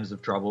times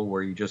of trouble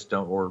where you just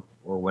don't, or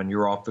when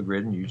you're off the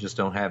grid and you just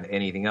don't have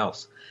anything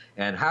else.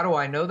 And how do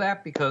I know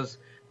that? Because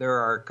there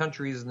are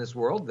countries in this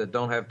world that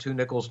don't have two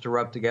nickels to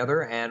rub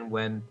together, and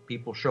when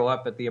people show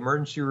up at the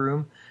emergency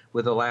room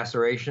with a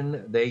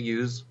laceration, they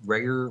use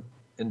regular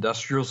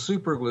industrial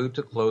super glue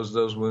to close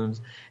those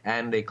wounds,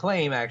 and they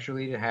claim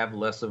actually to have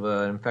less of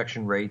an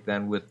infection rate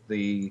than with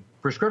the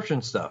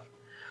prescription stuff.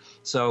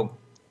 So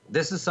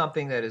this is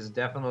something that is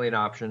definitely an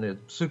option.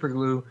 Super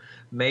glue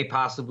may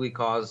possibly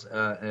cause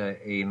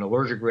an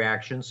allergic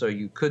reaction, so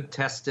you could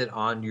test it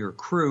on your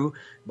crew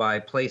by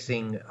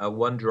placing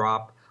one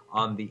drop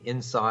on the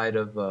inside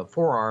of a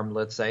forearm,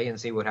 let's say, and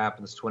see what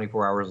happens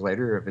 24 hours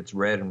later. If it's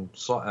red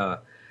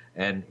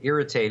and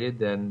irritated,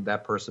 then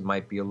that person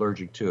might be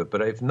allergic to it.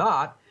 But if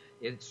not,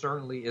 it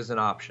certainly is an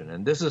option.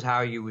 And this is how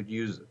you would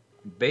use it.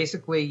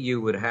 Basically, you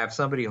would have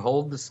somebody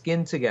hold the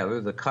skin together,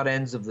 the cut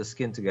ends of the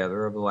skin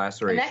together of the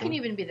laceration. And that can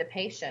even be the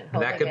patient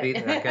holding that could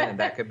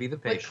be the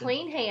patient. With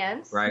clean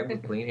hands. Right,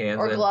 with clean hands.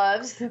 Or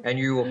gloves. And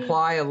you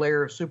apply a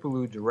layer of super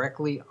glue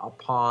directly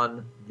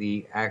upon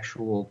the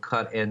actual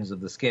cut ends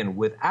of the skin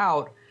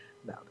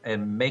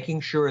and making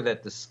sure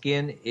that the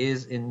skin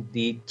is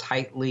indeed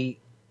tightly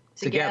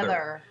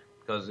together.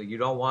 Because you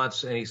don't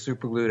want any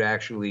super glue to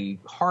actually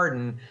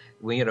harden,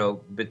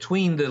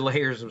 between the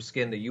layers of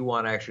skin that you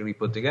want to actually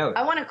put together.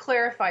 I want to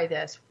clarify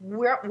this.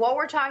 What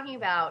we're talking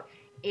about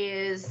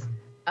is,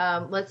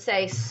 let's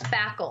say,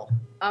 spackle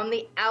on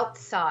the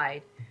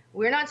outside.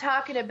 We're not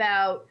talking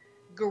about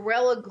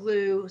Gorilla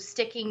Glue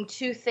sticking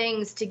two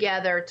things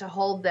together to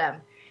hold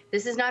them.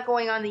 This is not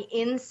going on the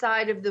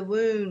inside of the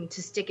wound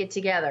to stick it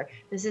together.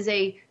 This is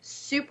a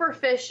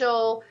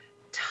superficial,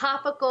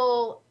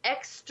 topical,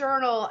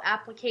 external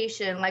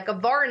application, like a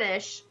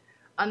varnish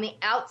on the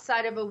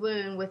outside of a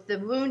wound with the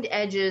wound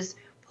edges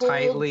pulled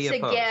tightly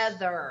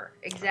together.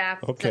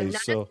 Exactly. Okay,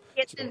 so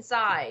it's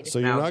inside. So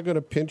you're not going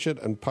to pinch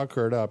it and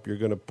pucker it up. You're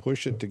going to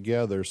push it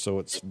together so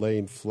it's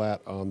laying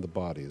flat on the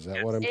body. Is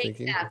that what I'm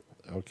thinking?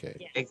 Okay.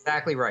 Yes.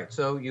 Exactly right.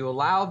 So you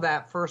allow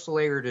that first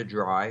layer to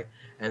dry,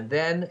 and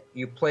then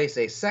you place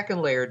a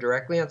second layer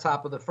directly on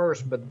top of the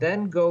first, but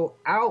then go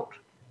out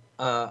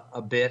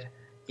a bit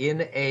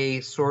in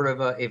a sort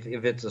of if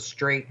it's a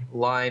straight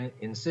line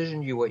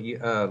incision,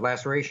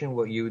 laceration,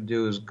 what you would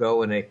do is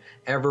go in a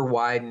ever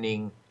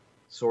widening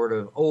sort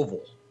of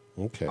oval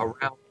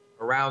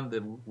around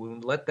the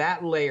wound. Let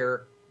that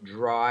layer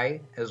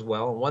dry as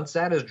well. And once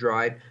that is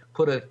dried,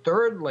 put a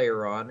third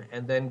layer on,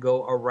 and then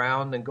go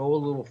around and go a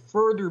little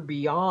further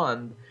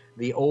beyond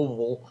the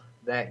oval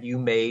that you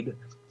made.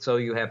 So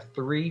you have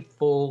 3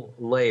 full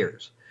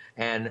layers.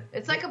 And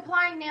it's like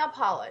applying nail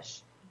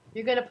polish.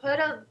 You're going to put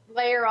a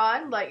layer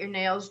on, let your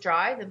nails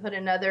dry, then put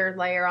another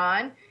layer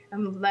on,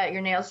 and let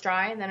your nails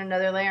dry, and then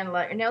another layer and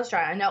let your nails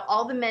dry. I know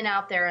all the men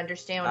out there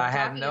understand what I'm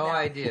talking about.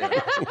 I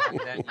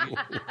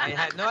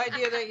had no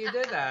idea that you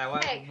did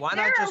that. Hey, why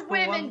not just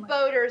there are women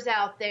boaters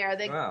out there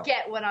that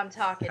get what I'm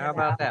talking about.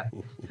 How about that?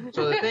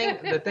 So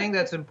the thing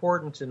that's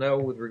important to know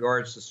with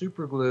regards to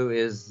super glue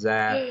is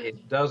that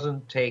it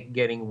doesn't take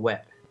getting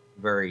wet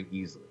very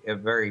easily,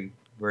 very,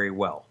 very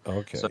well.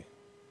 Okay.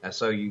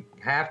 So you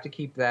have to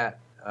keep that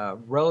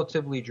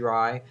relatively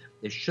dry.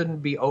 It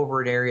shouldn't be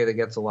over an area that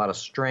gets a lot of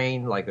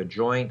strain, like a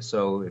joint.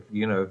 So if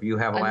you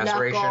have a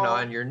laceration knuckle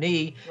on your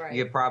knee, right,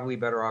 you're probably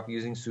better off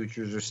using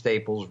sutures or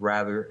staples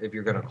if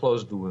you're going to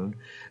close the wound,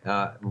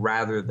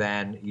 rather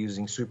than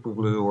using super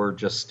glue or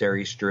just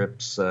steri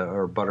strips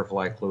or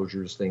butterfly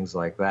closures, things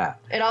like that.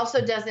 It also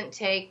doesn't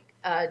take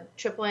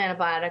triple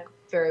antibiotic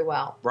very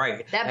well.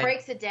 Right. That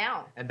breaks it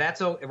down. And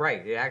that's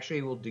right. It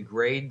actually will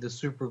degrade the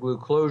super glue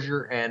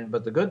closure.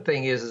 But the good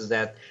thing is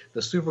that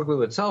the super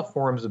glue itself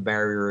forms a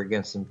barrier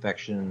against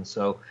infection. And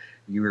so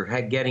you're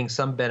getting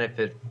some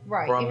benefit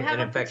from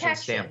an infection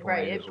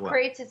standpoint as well. It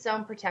creates its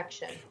own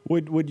protection.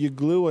 Would you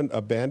glue a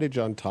bandage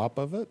on top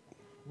of it?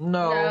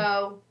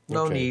 No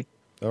need.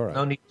 All right.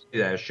 No need to do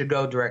that. It should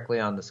go directly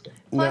on the skin.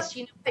 Plus,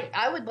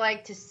 I would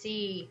like to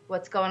see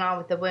what's going on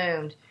with the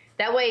wound.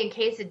 That way, in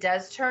case it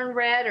does turn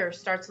red or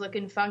starts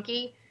looking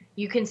funky,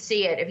 you can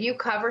see it. If you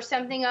cover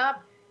something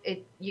up,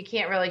 you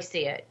can't really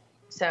see it.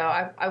 So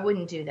I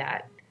wouldn't do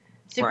that.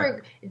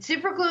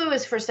 Super glue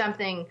is for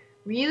something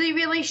really,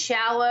 really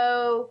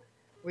shallow,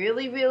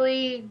 really,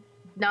 really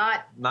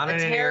not a in an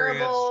terrible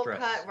area of stress.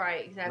 cut.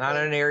 Right, exactly. Not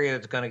in an area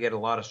that's going to get a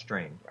lot of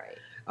strain.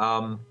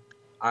 Right.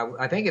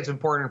 I think it's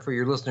important for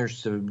your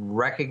listeners to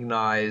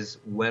recognize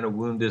when a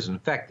wound is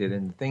infected,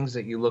 and the things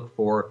that you look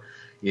for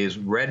is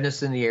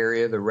redness in the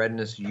area. The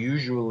redness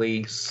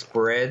usually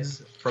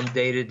spreads from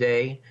day to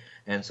day,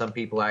 and some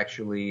people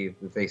actually,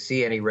 if they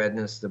see any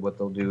redness, what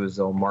they'll do is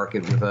they'll mark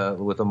it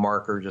with a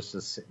marker just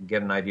to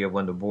get an idea of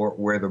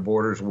where the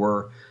borders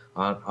were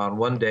on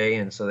one day,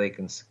 and so they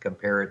can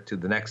compare it to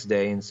the next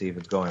day and see if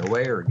it's going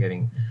away or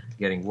getting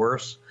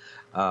worse.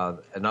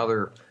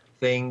 Another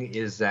thing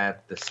is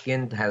that the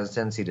skin has a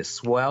tendency to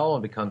swell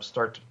and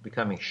start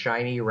becoming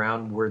shiny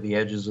around where the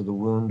edges of the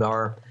wound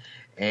are,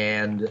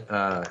 and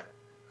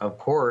of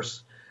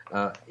course,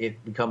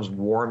 it becomes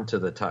warm to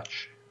the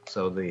touch.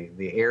 So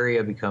the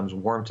area becomes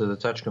warm to the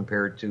touch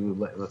compared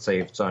to, let's say,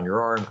 if it's on your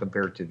arm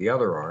compared to the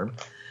other arm.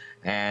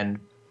 And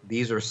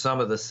these are some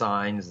of the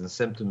signs and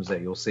symptoms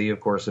that you'll see. Of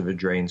course, if it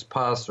drains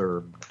pus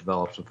or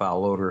develops a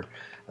foul odor,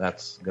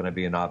 that's going to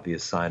be an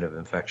obvious sign of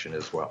infection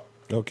as well.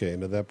 Okay,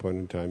 and at that point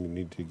in time, you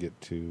need to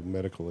get to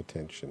medical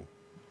attention.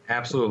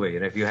 Absolutely.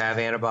 And if you have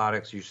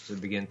antibiotics, you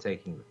should begin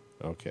taking them.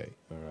 Okay,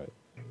 all right.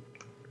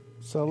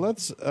 So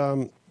let's...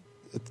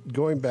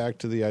 going back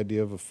to the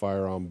idea of a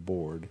fire on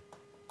board,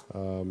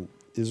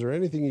 is there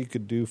anything you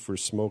could do for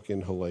smoke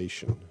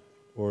inhalation,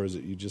 or is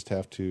it you just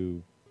have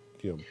to,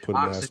 put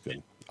a mask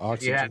in?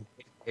 Oxygen.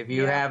 If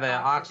you have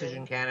an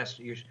oxygen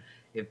canister,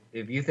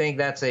 if you think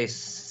that's a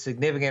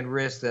significant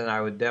risk, then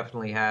I would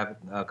definitely have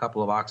a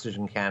couple of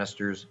oxygen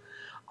canisters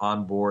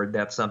on board.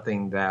 That's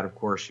something that, of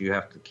course, you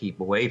have to keep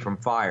away from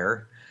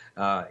fire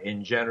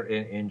in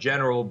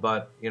general.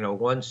 But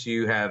once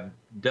you have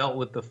dealt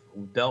with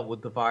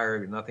the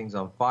fire, nothing's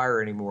on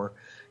fire anymore,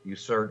 you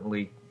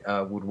certainly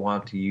would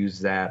want to use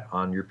that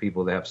on your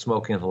people that have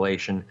smoke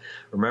inhalation.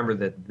 Remember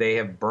that they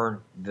have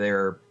burnt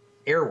their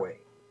airway,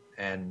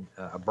 and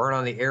a burn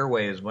on the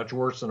airway is much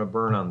worse than a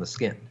burn on the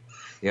skin.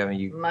 Yeah, I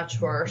mean,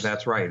 much worse.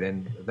 That's right,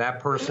 and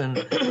that person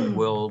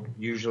will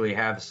usually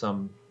have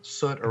some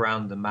soot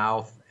around the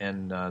mouth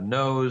and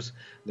nose.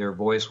 Their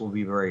voice will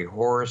be very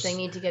hoarse. They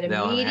need to get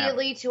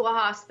immediately to a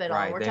hospital.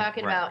 Right, We're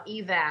talking about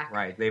evac.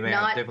 Right, they may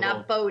have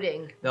not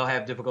boating. They'll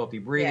have difficulty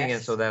breathing, Yes.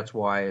 and so that's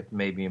why it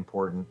may be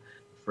important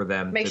for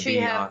them Make to sure be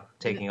you have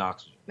taking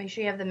oxygen. Make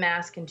sure you have the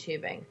mask and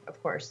tubing,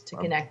 of course, to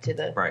connect to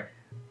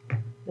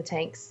the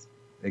tanks.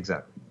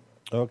 Exactly.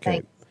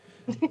 Okay.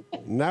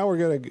 Now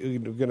we're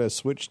gonna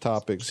switch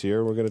topics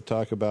here. We're gonna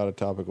talk about a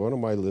topic one of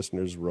my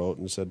listeners wrote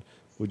and said,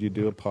 "Would you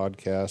do a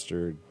podcast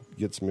or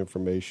get some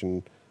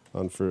information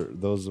on for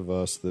those of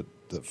us that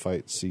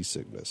fight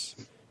seasickness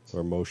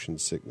or motion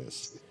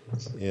sickness?"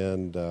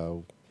 And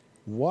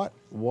what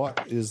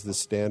is the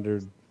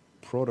standard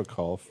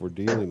protocol for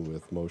dealing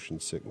with motion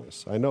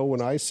sickness? I know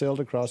when I sailed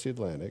across the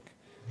Atlantic,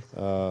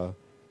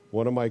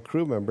 one of my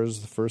crew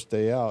members the first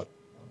day out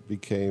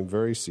became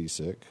very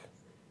seasick.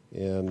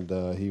 And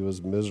he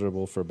was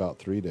miserable for about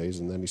 3 days,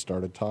 and then he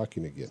started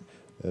talking again.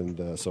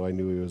 And so I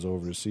knew he was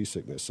over his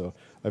seasickness. So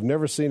I've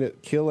never seen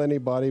it kill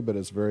anybody, but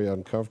it's very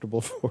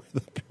uncomfortable for the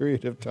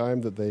period of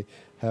time that they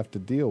have to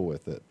deal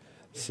with it.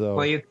 So,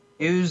 well, you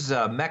use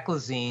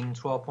meclizine,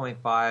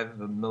 12.5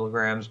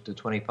 milligrams to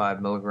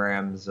 25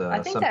 milligrams.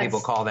 Some people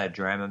call that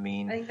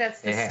Dramamine. I think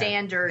that's the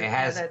standard. It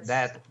has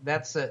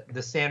that's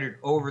the standard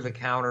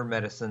over-the-counter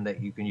medicine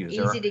that you can use.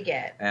 Easy to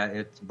get.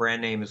 Its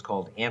brand name is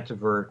called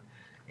Antivert.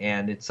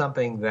 And it's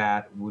something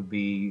that would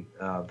be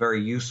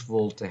very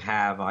useful to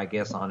have, I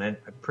guess, on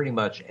pretty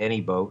much any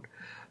boat.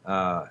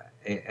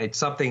 It's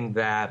something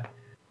that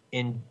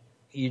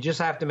you just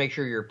have to make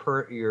sure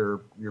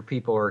your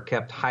people are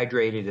kept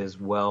hydrated as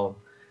well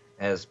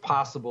as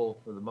possible.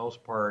 For the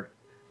most part,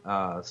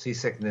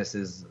 seasickness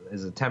is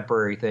a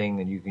temporary thing,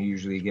 and you can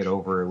usually get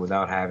over it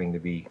without having to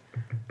be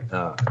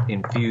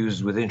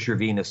infused with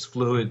intravenous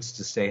fluids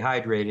to stay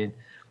hydrated.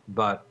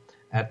 But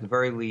at the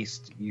very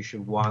least, you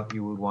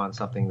would want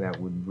something that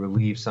would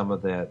relieve some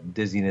of that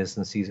dizziness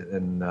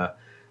and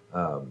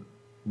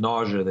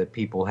nausea that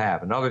people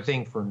have. Another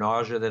thing for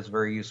nausea that's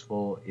very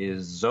useful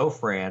is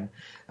Zofran.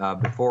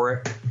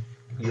 Before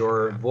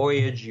your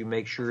voyage, you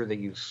make sure that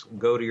you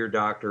go to your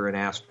doctor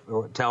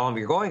and tell them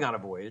you're going on a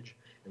voyage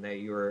and that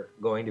you're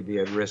going to be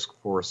at risk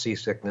for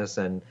seasickness,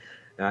 and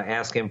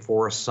ask him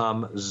for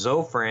some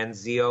Zofran,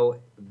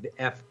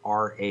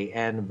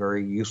 Zofran,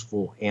 very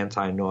useful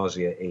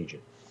anti-nausea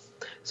agent.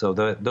 So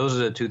those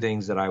are the two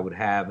things that I would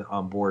have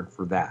on board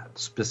for that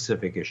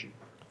specific issue.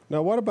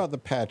 Now, what about the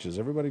patches?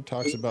 Everybody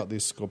talks about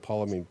these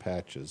scopolamine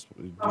patches.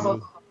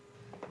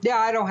 Yeah,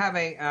 I don't have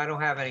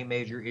any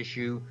major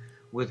issue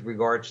with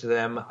regards to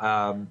them.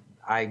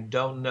 I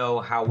don't know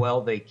how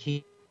well they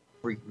keep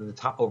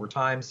over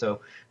time,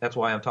 so that's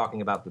why I'm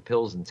talking about the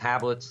pills and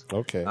tablets.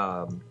 Okay.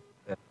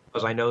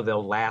 Because I know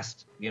they'll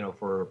last,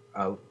 for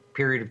a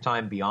period of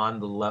time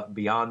beyond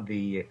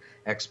the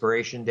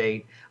expiration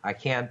date. I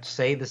can't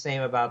say the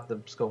same about the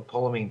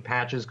scopolamine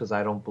patches because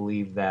I don't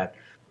believe that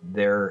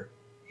there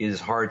is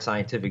hard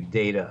scientific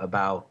data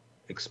about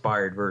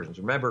expired versions.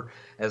 Remember,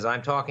 as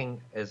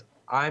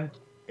I'm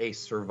a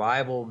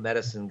survival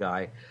medicine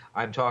guy,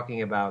 I'm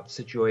talking about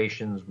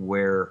situations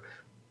where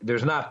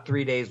there's not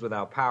 3 days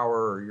without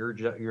power, or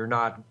you're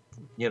not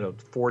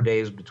 4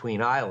 days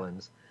between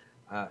islands.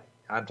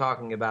 I'm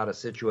talking about a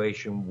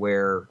situation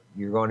where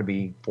you're going to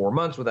be 4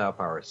 months without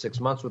power, 6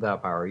 months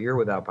without power, a year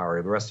without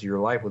power, the rest of your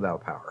life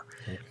without power.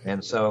 Okay.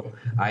 And so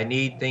I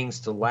need things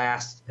to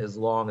last as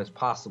long as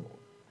possible.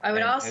 I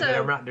would also.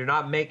 And they're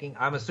not making.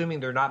 I'm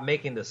assuming they're not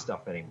making this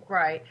stuff anymore.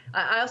 Right.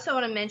 I also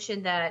want to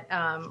mention that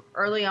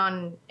early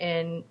on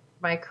in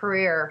my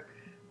career,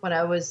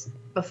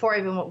 before I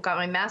even got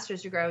my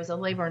master's degree, I was a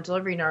labor and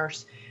delivery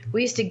nurse.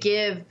 We used to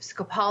give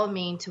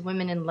scopolamine to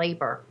women in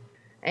labor,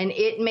 and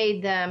it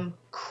made them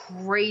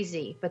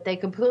crazy, but they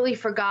completely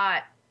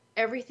forgot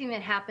everything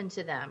that happened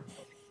to them.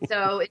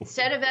 So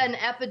instead of an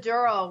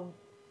epidural,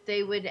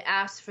 they would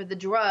ask for the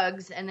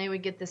drugs, and they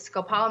would get the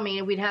scopolamine,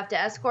 and we'd have to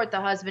escort the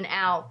husband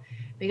out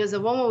because the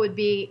woman would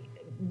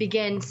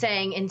begin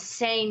saying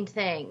insane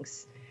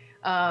things.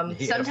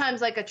 Yes.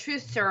 Sometimes like a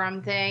truth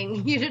serum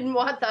thing. You didn't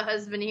want the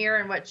husband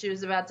hearing what she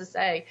was about to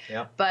say.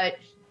 Yep. But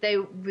they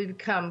would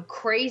become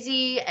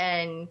crazy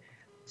and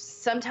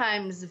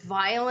sometimes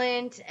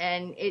violent,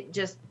 and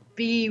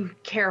be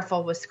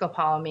careful with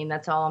scopolamine.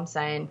 That's all I'm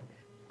saying.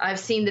 I've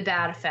seen the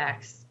bad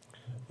effects.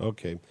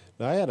 Okay.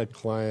 Now, I had a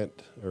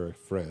client or a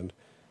friend.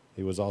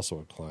 He was also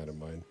a client of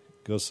mine.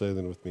 Go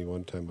sailing with me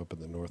one time up in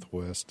the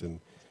Northwest, and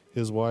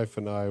his wife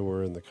and I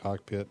were in the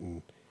cockpit,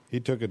 and he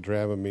took a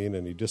Dramamine,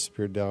 and he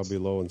disappeared down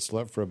below and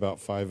slept for about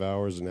 5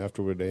 hours, and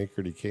afterward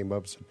anchored, he came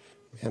up and said,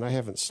 "Man, I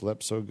haven't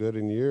slept so good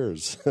in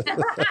years."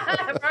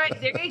 Right,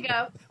 there you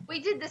go. We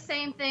did the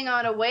same thing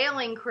on a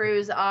whaling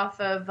cruise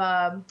off of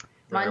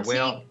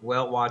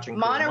whale watching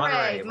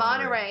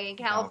Monterey in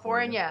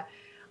California.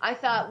 I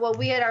thought, well,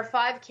 we had our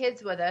 5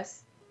 kids with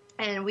us,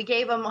 and we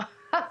gave them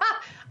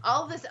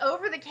all this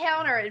over the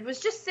counter. It was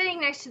just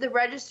sitting next to the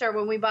register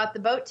when we bought the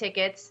boat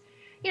tickets.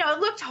 it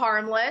looked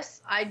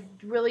harmless. I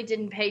really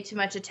didn't pay too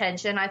much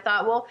attention. I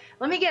thought, well,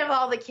 let me give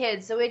all the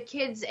kids. So we had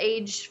kids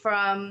aged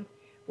from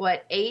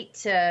 8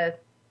 to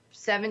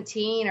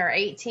 17 or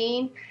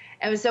 18.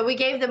 And so we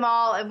gave them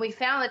all, and we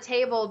found the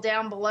table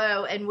down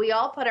below, and we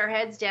all put our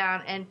heads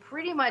down and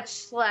pretty much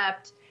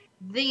slept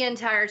the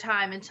entire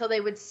time until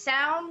they would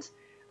sound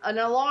an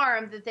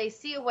alarm that they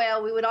see a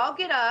whale. We would all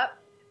get up,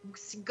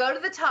 go to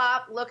the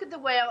top, look at the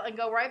whale, and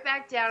go right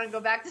back down and go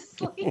back to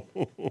sleep.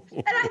 And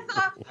I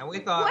thought,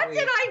 what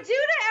did I do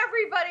to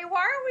everybody?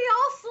 Why are we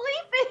all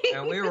sleeping?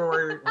 And we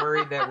were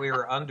worried that we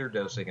were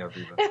underdosing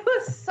everybody. It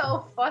was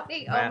so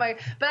funny. Man. Oh my!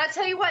 But I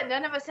tell you what,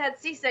 none of us had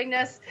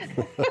seasickness.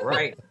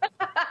 Right.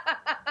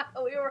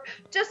 We were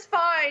just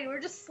fine. We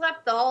just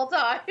slept the whole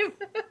time.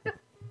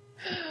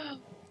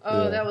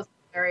 That was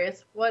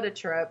hilarious. What a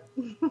trip.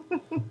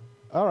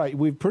 All right,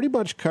 we've pretty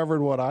much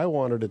covered what I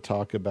wanted to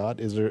talk about.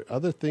 Is there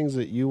other things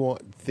that you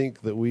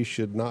think that we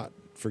should not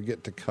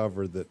forget to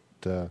cover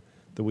that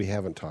we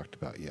haven't talked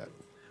about yet?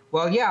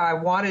 Well, yeah, I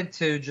wanted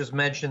to just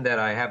mention that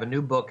I have a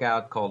new book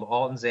out called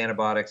Alton's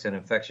Antibiotics and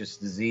Infectious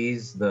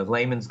Disease, the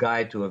layman's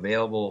guide to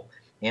available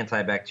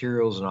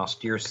antibacterials in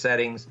austere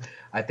settings.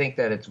 I think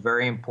that it's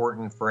very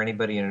important for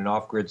anybody in an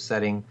off-grid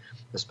setting,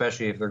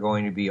 especially if they're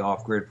going to be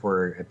off-grid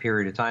for a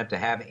period of time, to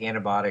have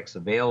antibiotics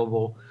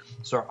available.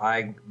 So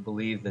I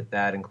believe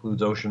that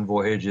includes ocean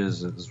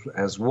voyages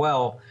as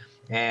well.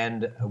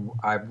 And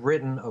I've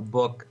written a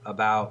book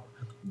about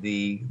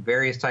the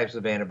various types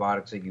of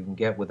antibiotics that you can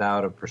get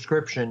without a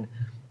prescription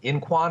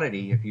in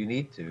quantity if you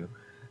need to,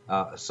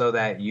 so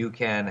that you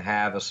can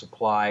have a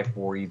supply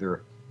for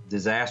either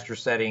disaster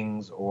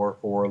settings or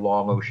for a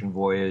long ocean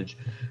voyage,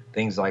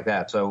 things like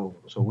that. So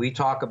we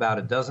talk about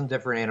a dozen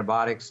different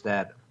antibiotics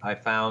that I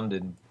found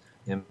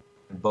in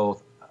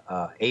both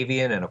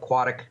avian and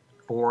aquatic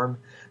form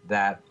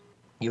that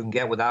you can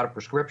get without a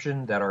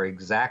prescription that are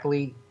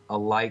exactly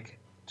alike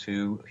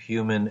to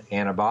human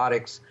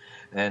antibiotics.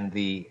 And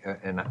the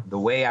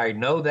way I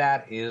know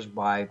that is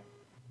by,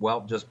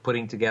 just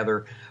putting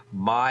together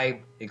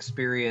my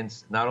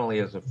experience, not only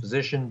as a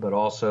physician, but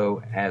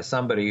also as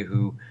somebody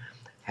who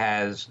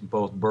has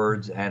both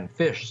birds and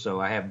fish.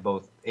 So I have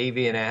both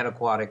avian and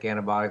aquatic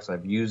antibiotics.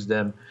 I've used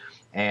them.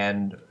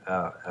 And,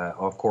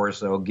 of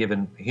course, I've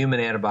given human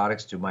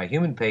antibiotics to my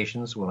human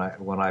patients when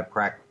I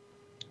practice.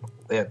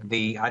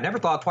 I never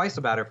thought twice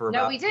about it for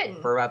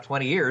about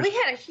 20 years. We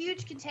had a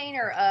huge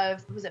container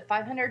of, was it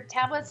 500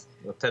 tablets?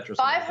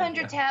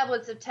 500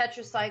 tablets of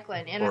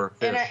tetracycline in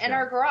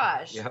our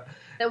garage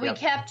that we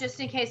kept just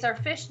in case our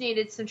fish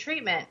needed some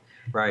treatment.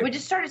 Right. We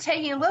just started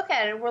taking a look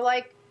at it, and we're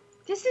like,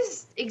 this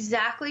is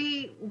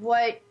exactly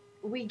what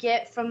we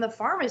get from the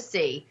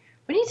pharmacy.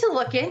 We need to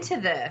look into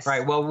this.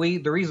 Right. Well,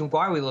 the reason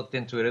why we looked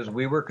into it is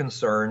we were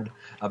concerned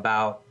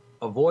about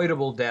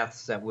avoidable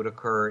deaths that would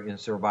occur in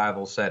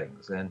survival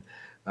settings. And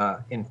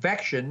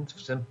infection,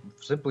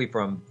 simply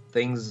from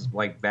things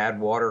like bad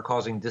water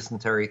causing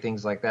dysentery,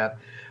 things like that,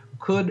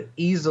 could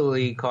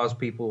easily cause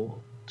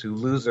people to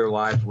lose their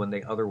lives when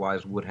they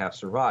otherwise would have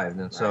survived.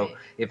 And so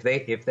if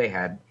they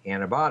had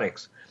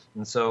antibiotics.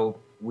 And so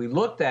we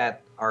looked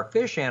at our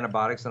fish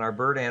antibiotics and our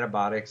bird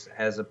antibiotics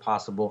as a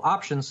possible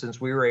option,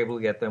 since we were able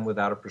to get them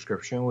without a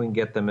prescription. We can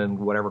get them in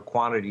whatever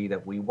quantity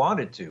that we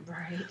wanted to.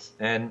 Right.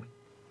 And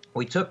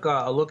we took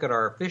a look at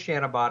our fish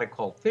antibiotic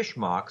called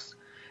FishMox,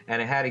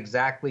 and it had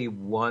exactly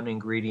one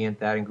ingredient.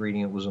 That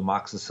ingredient was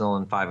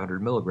amoxicillin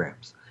 500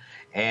 milligrams.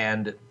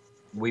 And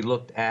we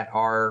looked at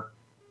our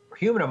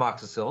human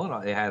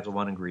amoxicillin. It has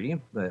one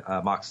ingredient,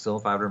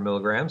 amoxicillin 500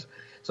 milligrams.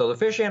 So the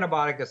fish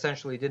antibiotic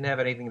essentially didn't have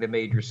anything that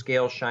made your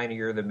scales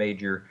shinier, that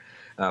made your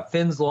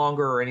fins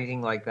longer or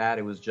anything like that.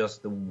 It was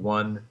just the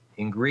one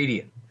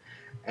ingredient.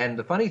 And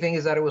the funny thing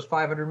is that it was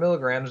 500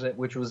 milligrams,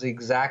 which was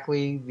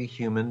exactly the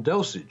human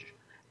dosage.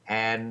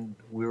 And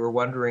we were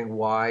wondering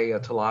why a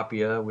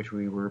tilapia, which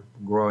we were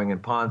growing in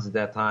ponds at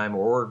that time,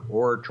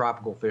 or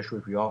tropical fish,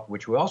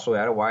 which we also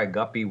had, why a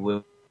guppy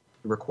would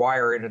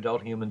require an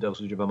adult human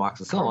dosage of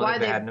amoxicillin if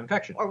they had an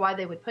infection. Or why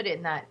they would put it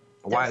in that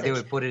dosage. Why they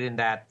would put it in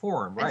that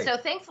form, right. And so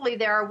thankfully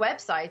there are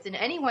websites, and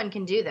anyone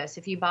can do this.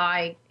 If you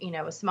buy,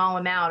 a small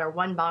amount or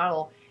one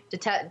bottle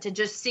to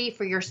just see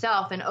for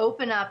yourself and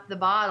open up the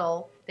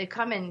bottle. They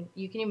come in,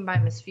 you can even buy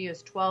them as few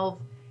as 12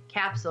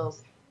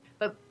 capsules.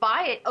 But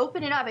buy it,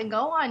 open it up, and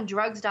go on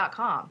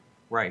drugs.com.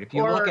 Right. If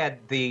you look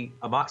at the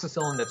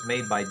amoxicillin that's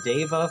made by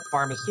Deva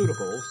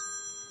Pharmaceuticals.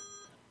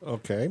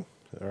 Okay.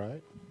 All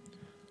right.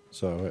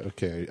 So,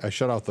 okay. I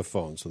shut off the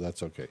phone, so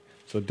that's okay.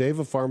 So,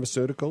 Deva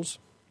Pharmaceuticals.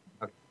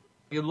 Okay.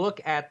 If you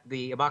look at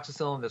the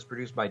amoxicillin that's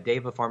produced by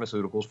Deva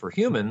Pharmaceuticals for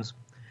humans,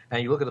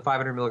 and you look at the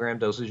 500 milligram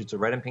dosage, it's a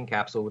red and pink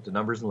capsule with the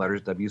numbers and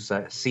letters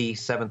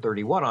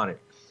WC731 on it.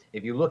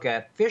 If you look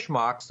at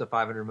FishMox, the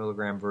 500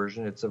 milligram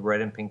version, it's a red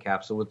and pink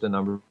capsule with the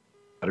number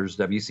letters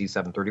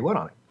WC731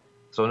 on it.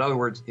 So in other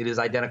words, it is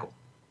identical.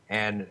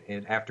 And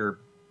after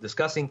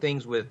discussing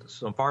things with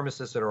some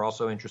pharmacists that are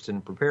also interested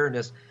in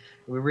preparedness,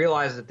 we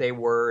realized that they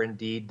were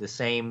indeed the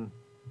same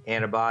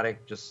antibiotic,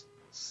 just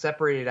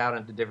separated out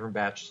into different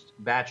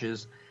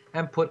batches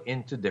and put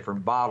into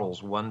different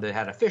bottles, one that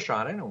had a fish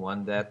on it and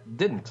one that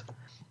didn't.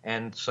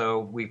 And so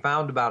we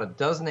found about a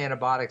dozen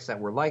antibiotics that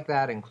were like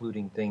that,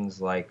 including things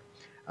like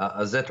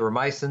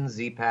azithromycin,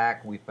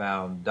 Z-Pak. We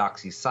found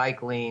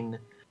doxycycline.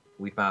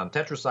 We found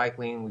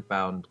tetracycline. We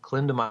found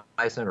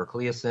clindamycin or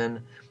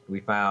Cleocin. We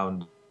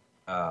found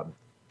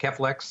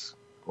Keflex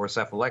or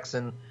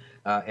cephalexin.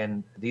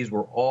 And these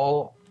were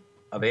all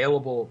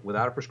available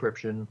without a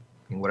prescription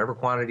in whatever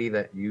quantity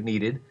that you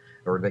needed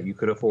or that you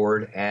could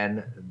afford.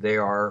 And they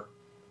are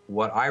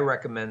what I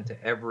recommend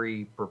to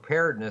every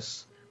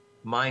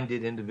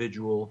preparedness-minded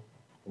individual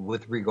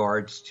with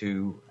regards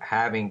to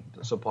having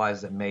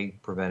supplies that may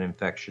prevent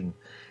infection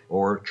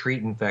or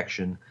treat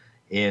infection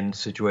in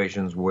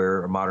situations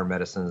where modern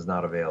medicine is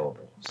not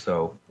available.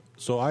 So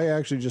I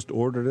actually just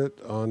ordered it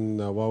on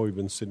while we've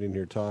been sitting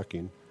here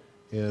talking,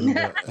 and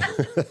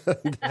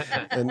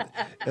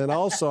and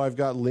also I've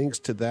got links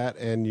to that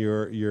and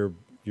your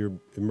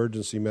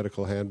emergency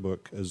medical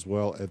handbook as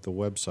well at the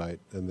website,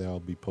 and they'll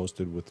be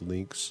posted with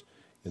links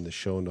in the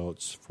show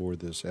notes for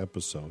this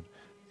episode.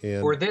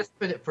 And for this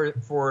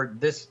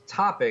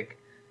topic,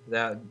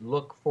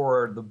 look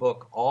for the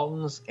book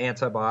Alton's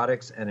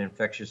Antibiotics and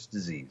Infectious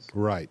Disease.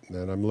 Right,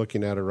 and I'm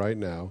looking at it right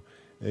now,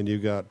 and you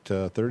got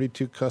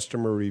 32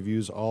 customer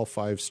reviews, all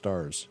 5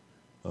 stars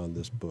on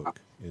this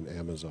book in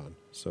Amazon.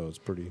 So it's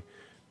pretty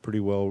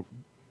well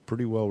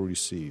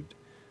received.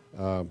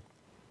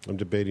 I'm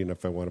debating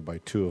if I want to buy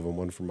 2 of them,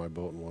 one for my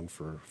boat and one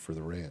for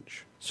the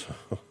ranch. So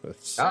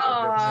it's there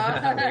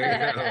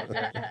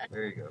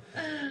you go.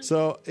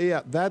 So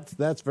yeah,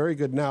 that's very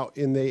good. Now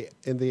in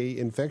the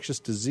infectious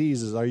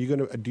diseases,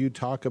 do you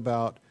talk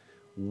about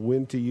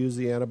when to use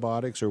the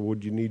antibiotics, or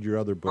would you need your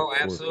other book? Oh,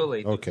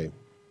 absolutely. Okay.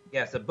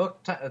 Yes, the book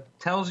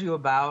tells you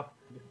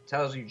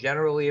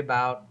generally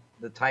about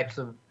the types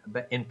of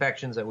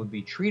infections that would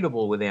be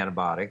treatable with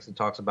antibiotics. It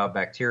talks about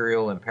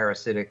bacterial and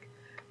parasitic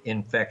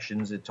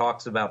infections. It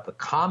talks about the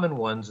common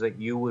ones that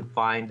you would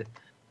find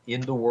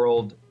in the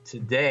world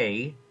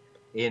today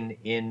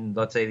in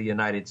let's say the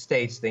United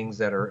States, things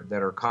that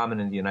are common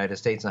in the United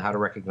States and how to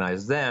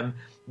recognize them.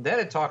 Then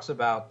it talks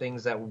about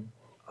things that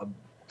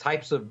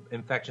types of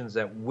infections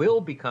that will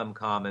become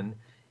common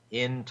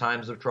in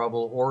times of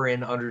trouble or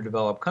in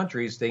underdeveloped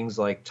countries, things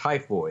like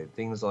typhoid,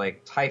 things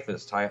like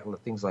typhus,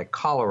 things like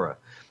cholera.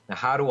 Now,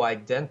 how to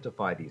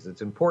identify these?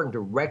 It's important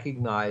to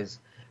recognize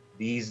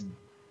these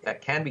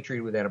that can be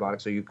treated with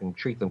antibiotics so you can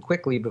treat them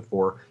quickly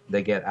before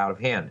they get out of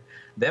hand.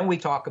 Then we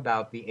talk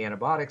about the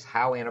antibiotics,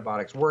 how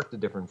antibiotics work, the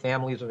different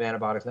families of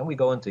antibiotics. Then we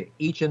go into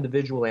each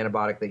individual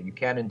antibiotic that you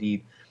can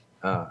indeed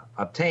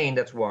obtain.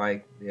 That's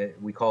why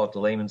we call it the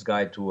layman's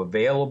guide to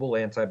available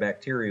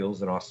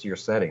antibacterials in austere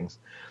settings.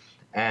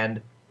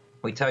 And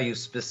we tell you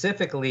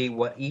specifically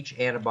how each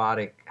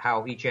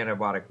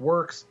antibiotic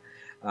works,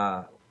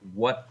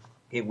 what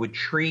it would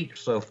treat.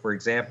 So, for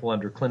example,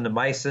 under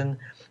clindamycin,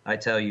 I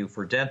tell you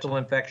for dental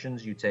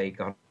infections, you take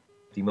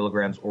 150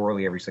 milligrams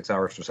orally every 6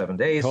 hours for 7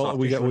 days.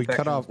 We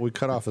cut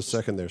off a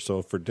second there.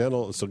 So for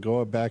dental,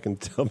 go back and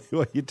tell me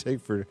what you take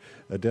for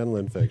a dental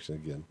infection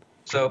again.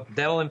 So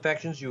dental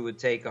infections, you would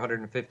take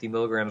 150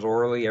 milligrams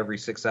orally every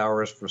 6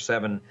 hours for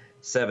seven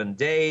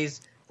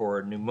days.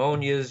 For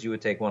pneumonias, you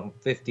would take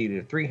 150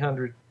 to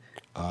 300.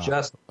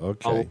 Just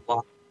okay. A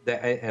lot.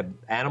 The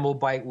animal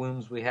bite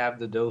wounds, we have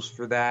the dose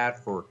for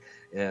that. For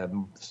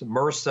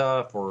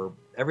MRSA, for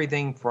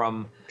everything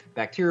from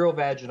bacterial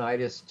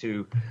vaginitis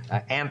to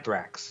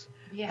anthrax,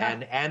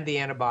 and the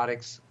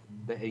antibiotics,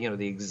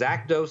 the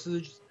exact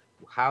dosage,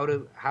 how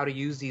to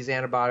use these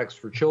antibiotics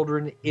for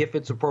children if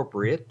it's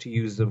appropriate to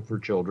use them for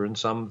children.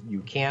 Some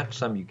you can't,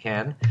 some you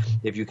can.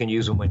 If you can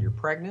use them when you're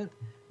pregnant,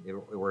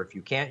 or if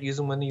you can't use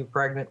them when you're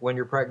pregnant,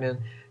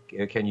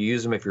 can you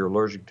use them if you're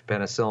allergic to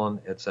penicillin,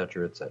 et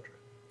cetera, et cetera.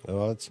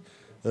 Well,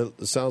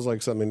 it sounds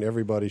like something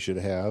everybody should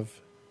have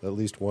at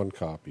least one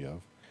copy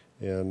of,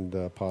 and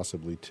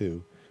possibly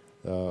 2.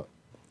 So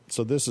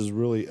this is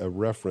really a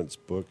reference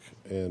book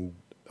and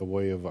a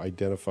way of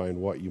identifying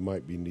what you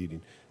might be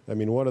needing. I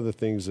mean, one of the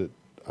things that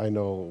I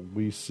know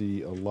we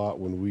see a lot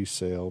when we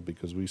sail,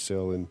 because we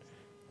sailed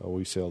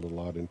a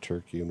lot in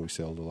Turkey and we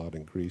sailed a lot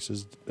in Greece,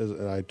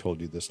 and I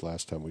told you this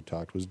last time we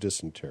talked, was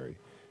dysentery.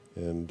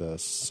 And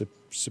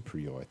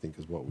Cipro, I think,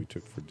 is what we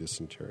took for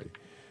dysentery.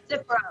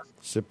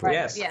 Cipro.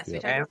 Yes. We talked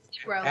about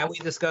Cipro. And we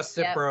discussed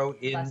Cipro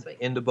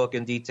in the book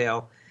in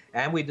detail.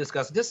 And we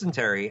discussed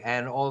dysentery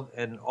and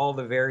all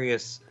the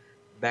various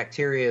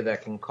bacteria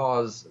that can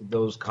cause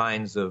those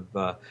kinds of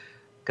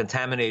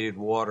contaminated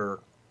water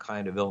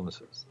kind of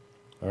illnesses.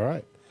 All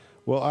right.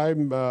 Well,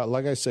 I'm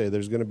like I say,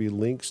 there's going to be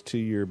links to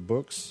your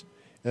books.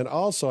 And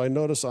also, I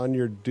notice on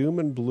your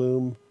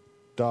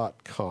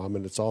doomandbloom.com,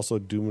 and it's also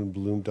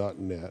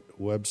doomandbloom.net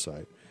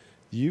website,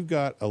 you've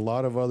got a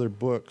lot of other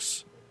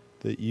books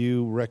that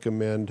you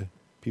recommend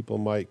people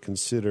might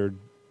consider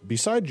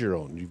besides your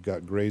own. You've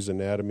got Gray's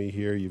Anatomy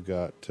here. You've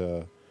got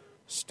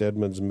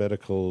Stedman's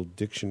Medical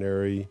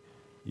Dictionary.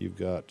 You've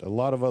got a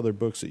lot of other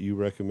books that you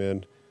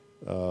recommend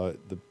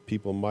the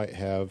people might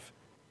have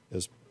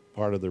as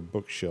part of their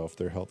bookshelf,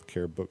 their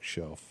healthcare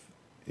bookshelf.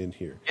 in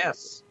here.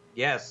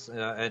 Yes.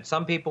 And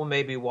some people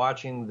may be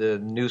watching the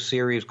new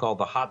series called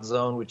The Hot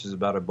Zone, which is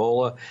about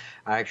Ebola.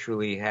 I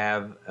actually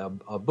have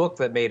a book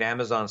that made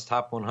Amazon's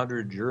top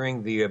 100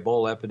 during the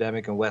Ebola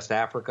epidemic in West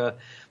Africa.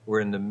 We're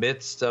in the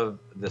midst of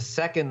the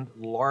second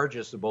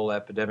largest Ebola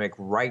epidemic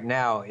right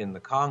now in the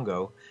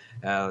Congo.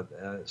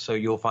 So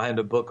you'll find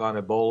a book on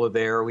Ebola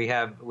there. We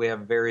have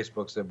various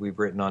books that we've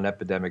written on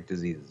epidemic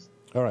diseases.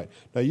 All right.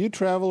 Now, you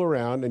travel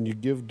around and you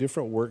give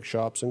different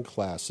workshops and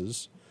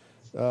classes.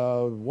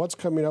 What's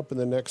coming up in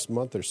the next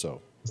month or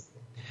so?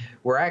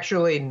 We're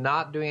actually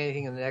not doing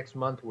anything in the next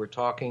month. We're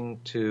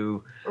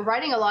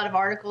writing a lot of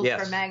articles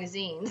for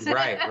magazines.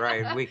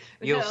 Right.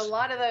 You'll a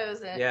lot of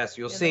those.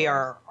 You'll see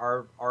our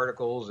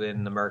articles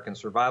in American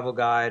Survival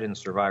Guide and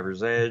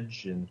Survivor's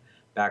Edge and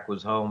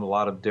Backwoods Home, a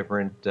lot of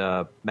different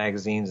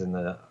magazines in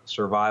the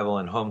survival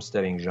and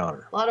homesteading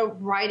genre. A lot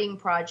of writing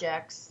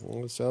projects.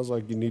 Well, it sounds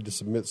like you need to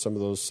submit some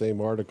of those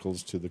same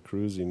articles to the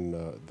cruising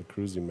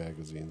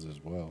magazines as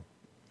well.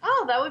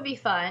 Oh, that would be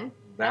fun.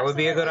 That would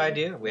be a good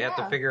idea. We have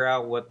to figure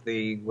out what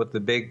the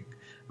big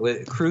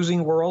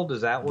Cruising World,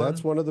 is that one?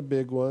 That's one of the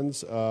big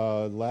ones.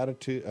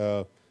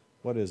 Latitude.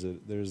 What is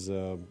it? There's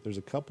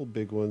a couple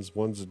big ones.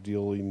 One's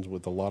dealing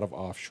with a lot of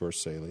offshore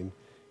sailing,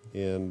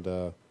 and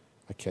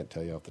I can't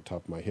tell you off the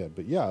top of my head.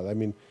 But yeah, I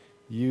mean,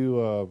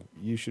 you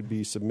should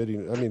be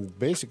submitting. I mean,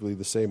 basically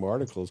the same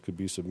articles could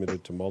be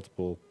submitted to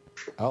multiple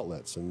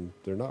outlets, and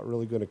they're not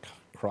really going to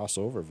cross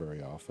over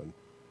very often.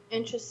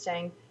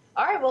 Interesting.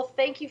 All right, well,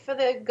 thank you for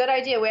the good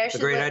idea. We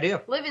actually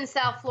live in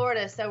South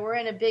Florida, so we're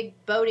in a big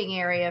boating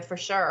area for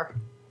sure.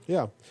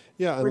 Yeah.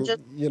 And,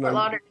 you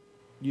want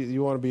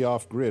to be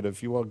off-grid.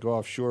 If you want to go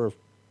offshore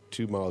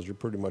 2 miles, you're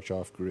pretty much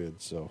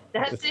off-grid. So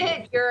that's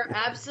it. You're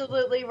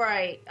absolutely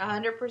right,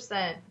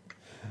 100%.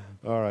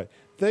 All right.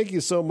 Thank you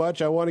so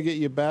much. I want to get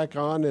you back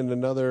on in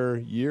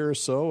another year or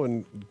so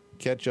and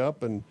catch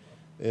up, and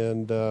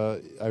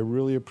I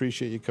really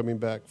appreciate you coming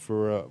back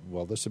for,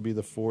 this would be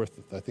the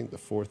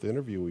fourth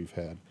interview we've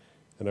had.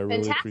 And I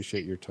really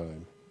appreciate your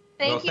time.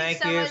 Thank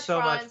you so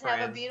much, Franz.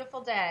 Have a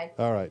beautiful day.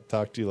 All right.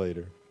 Talk to you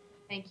later.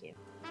 Thank you.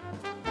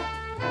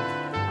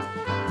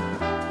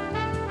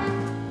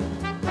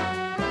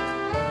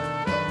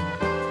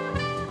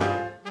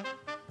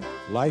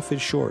 Life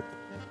is short.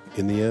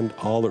 In the end,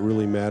 all that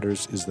really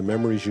matters is the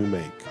memories you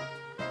make.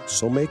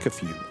 So make a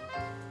few.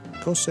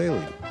 Go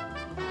sailing.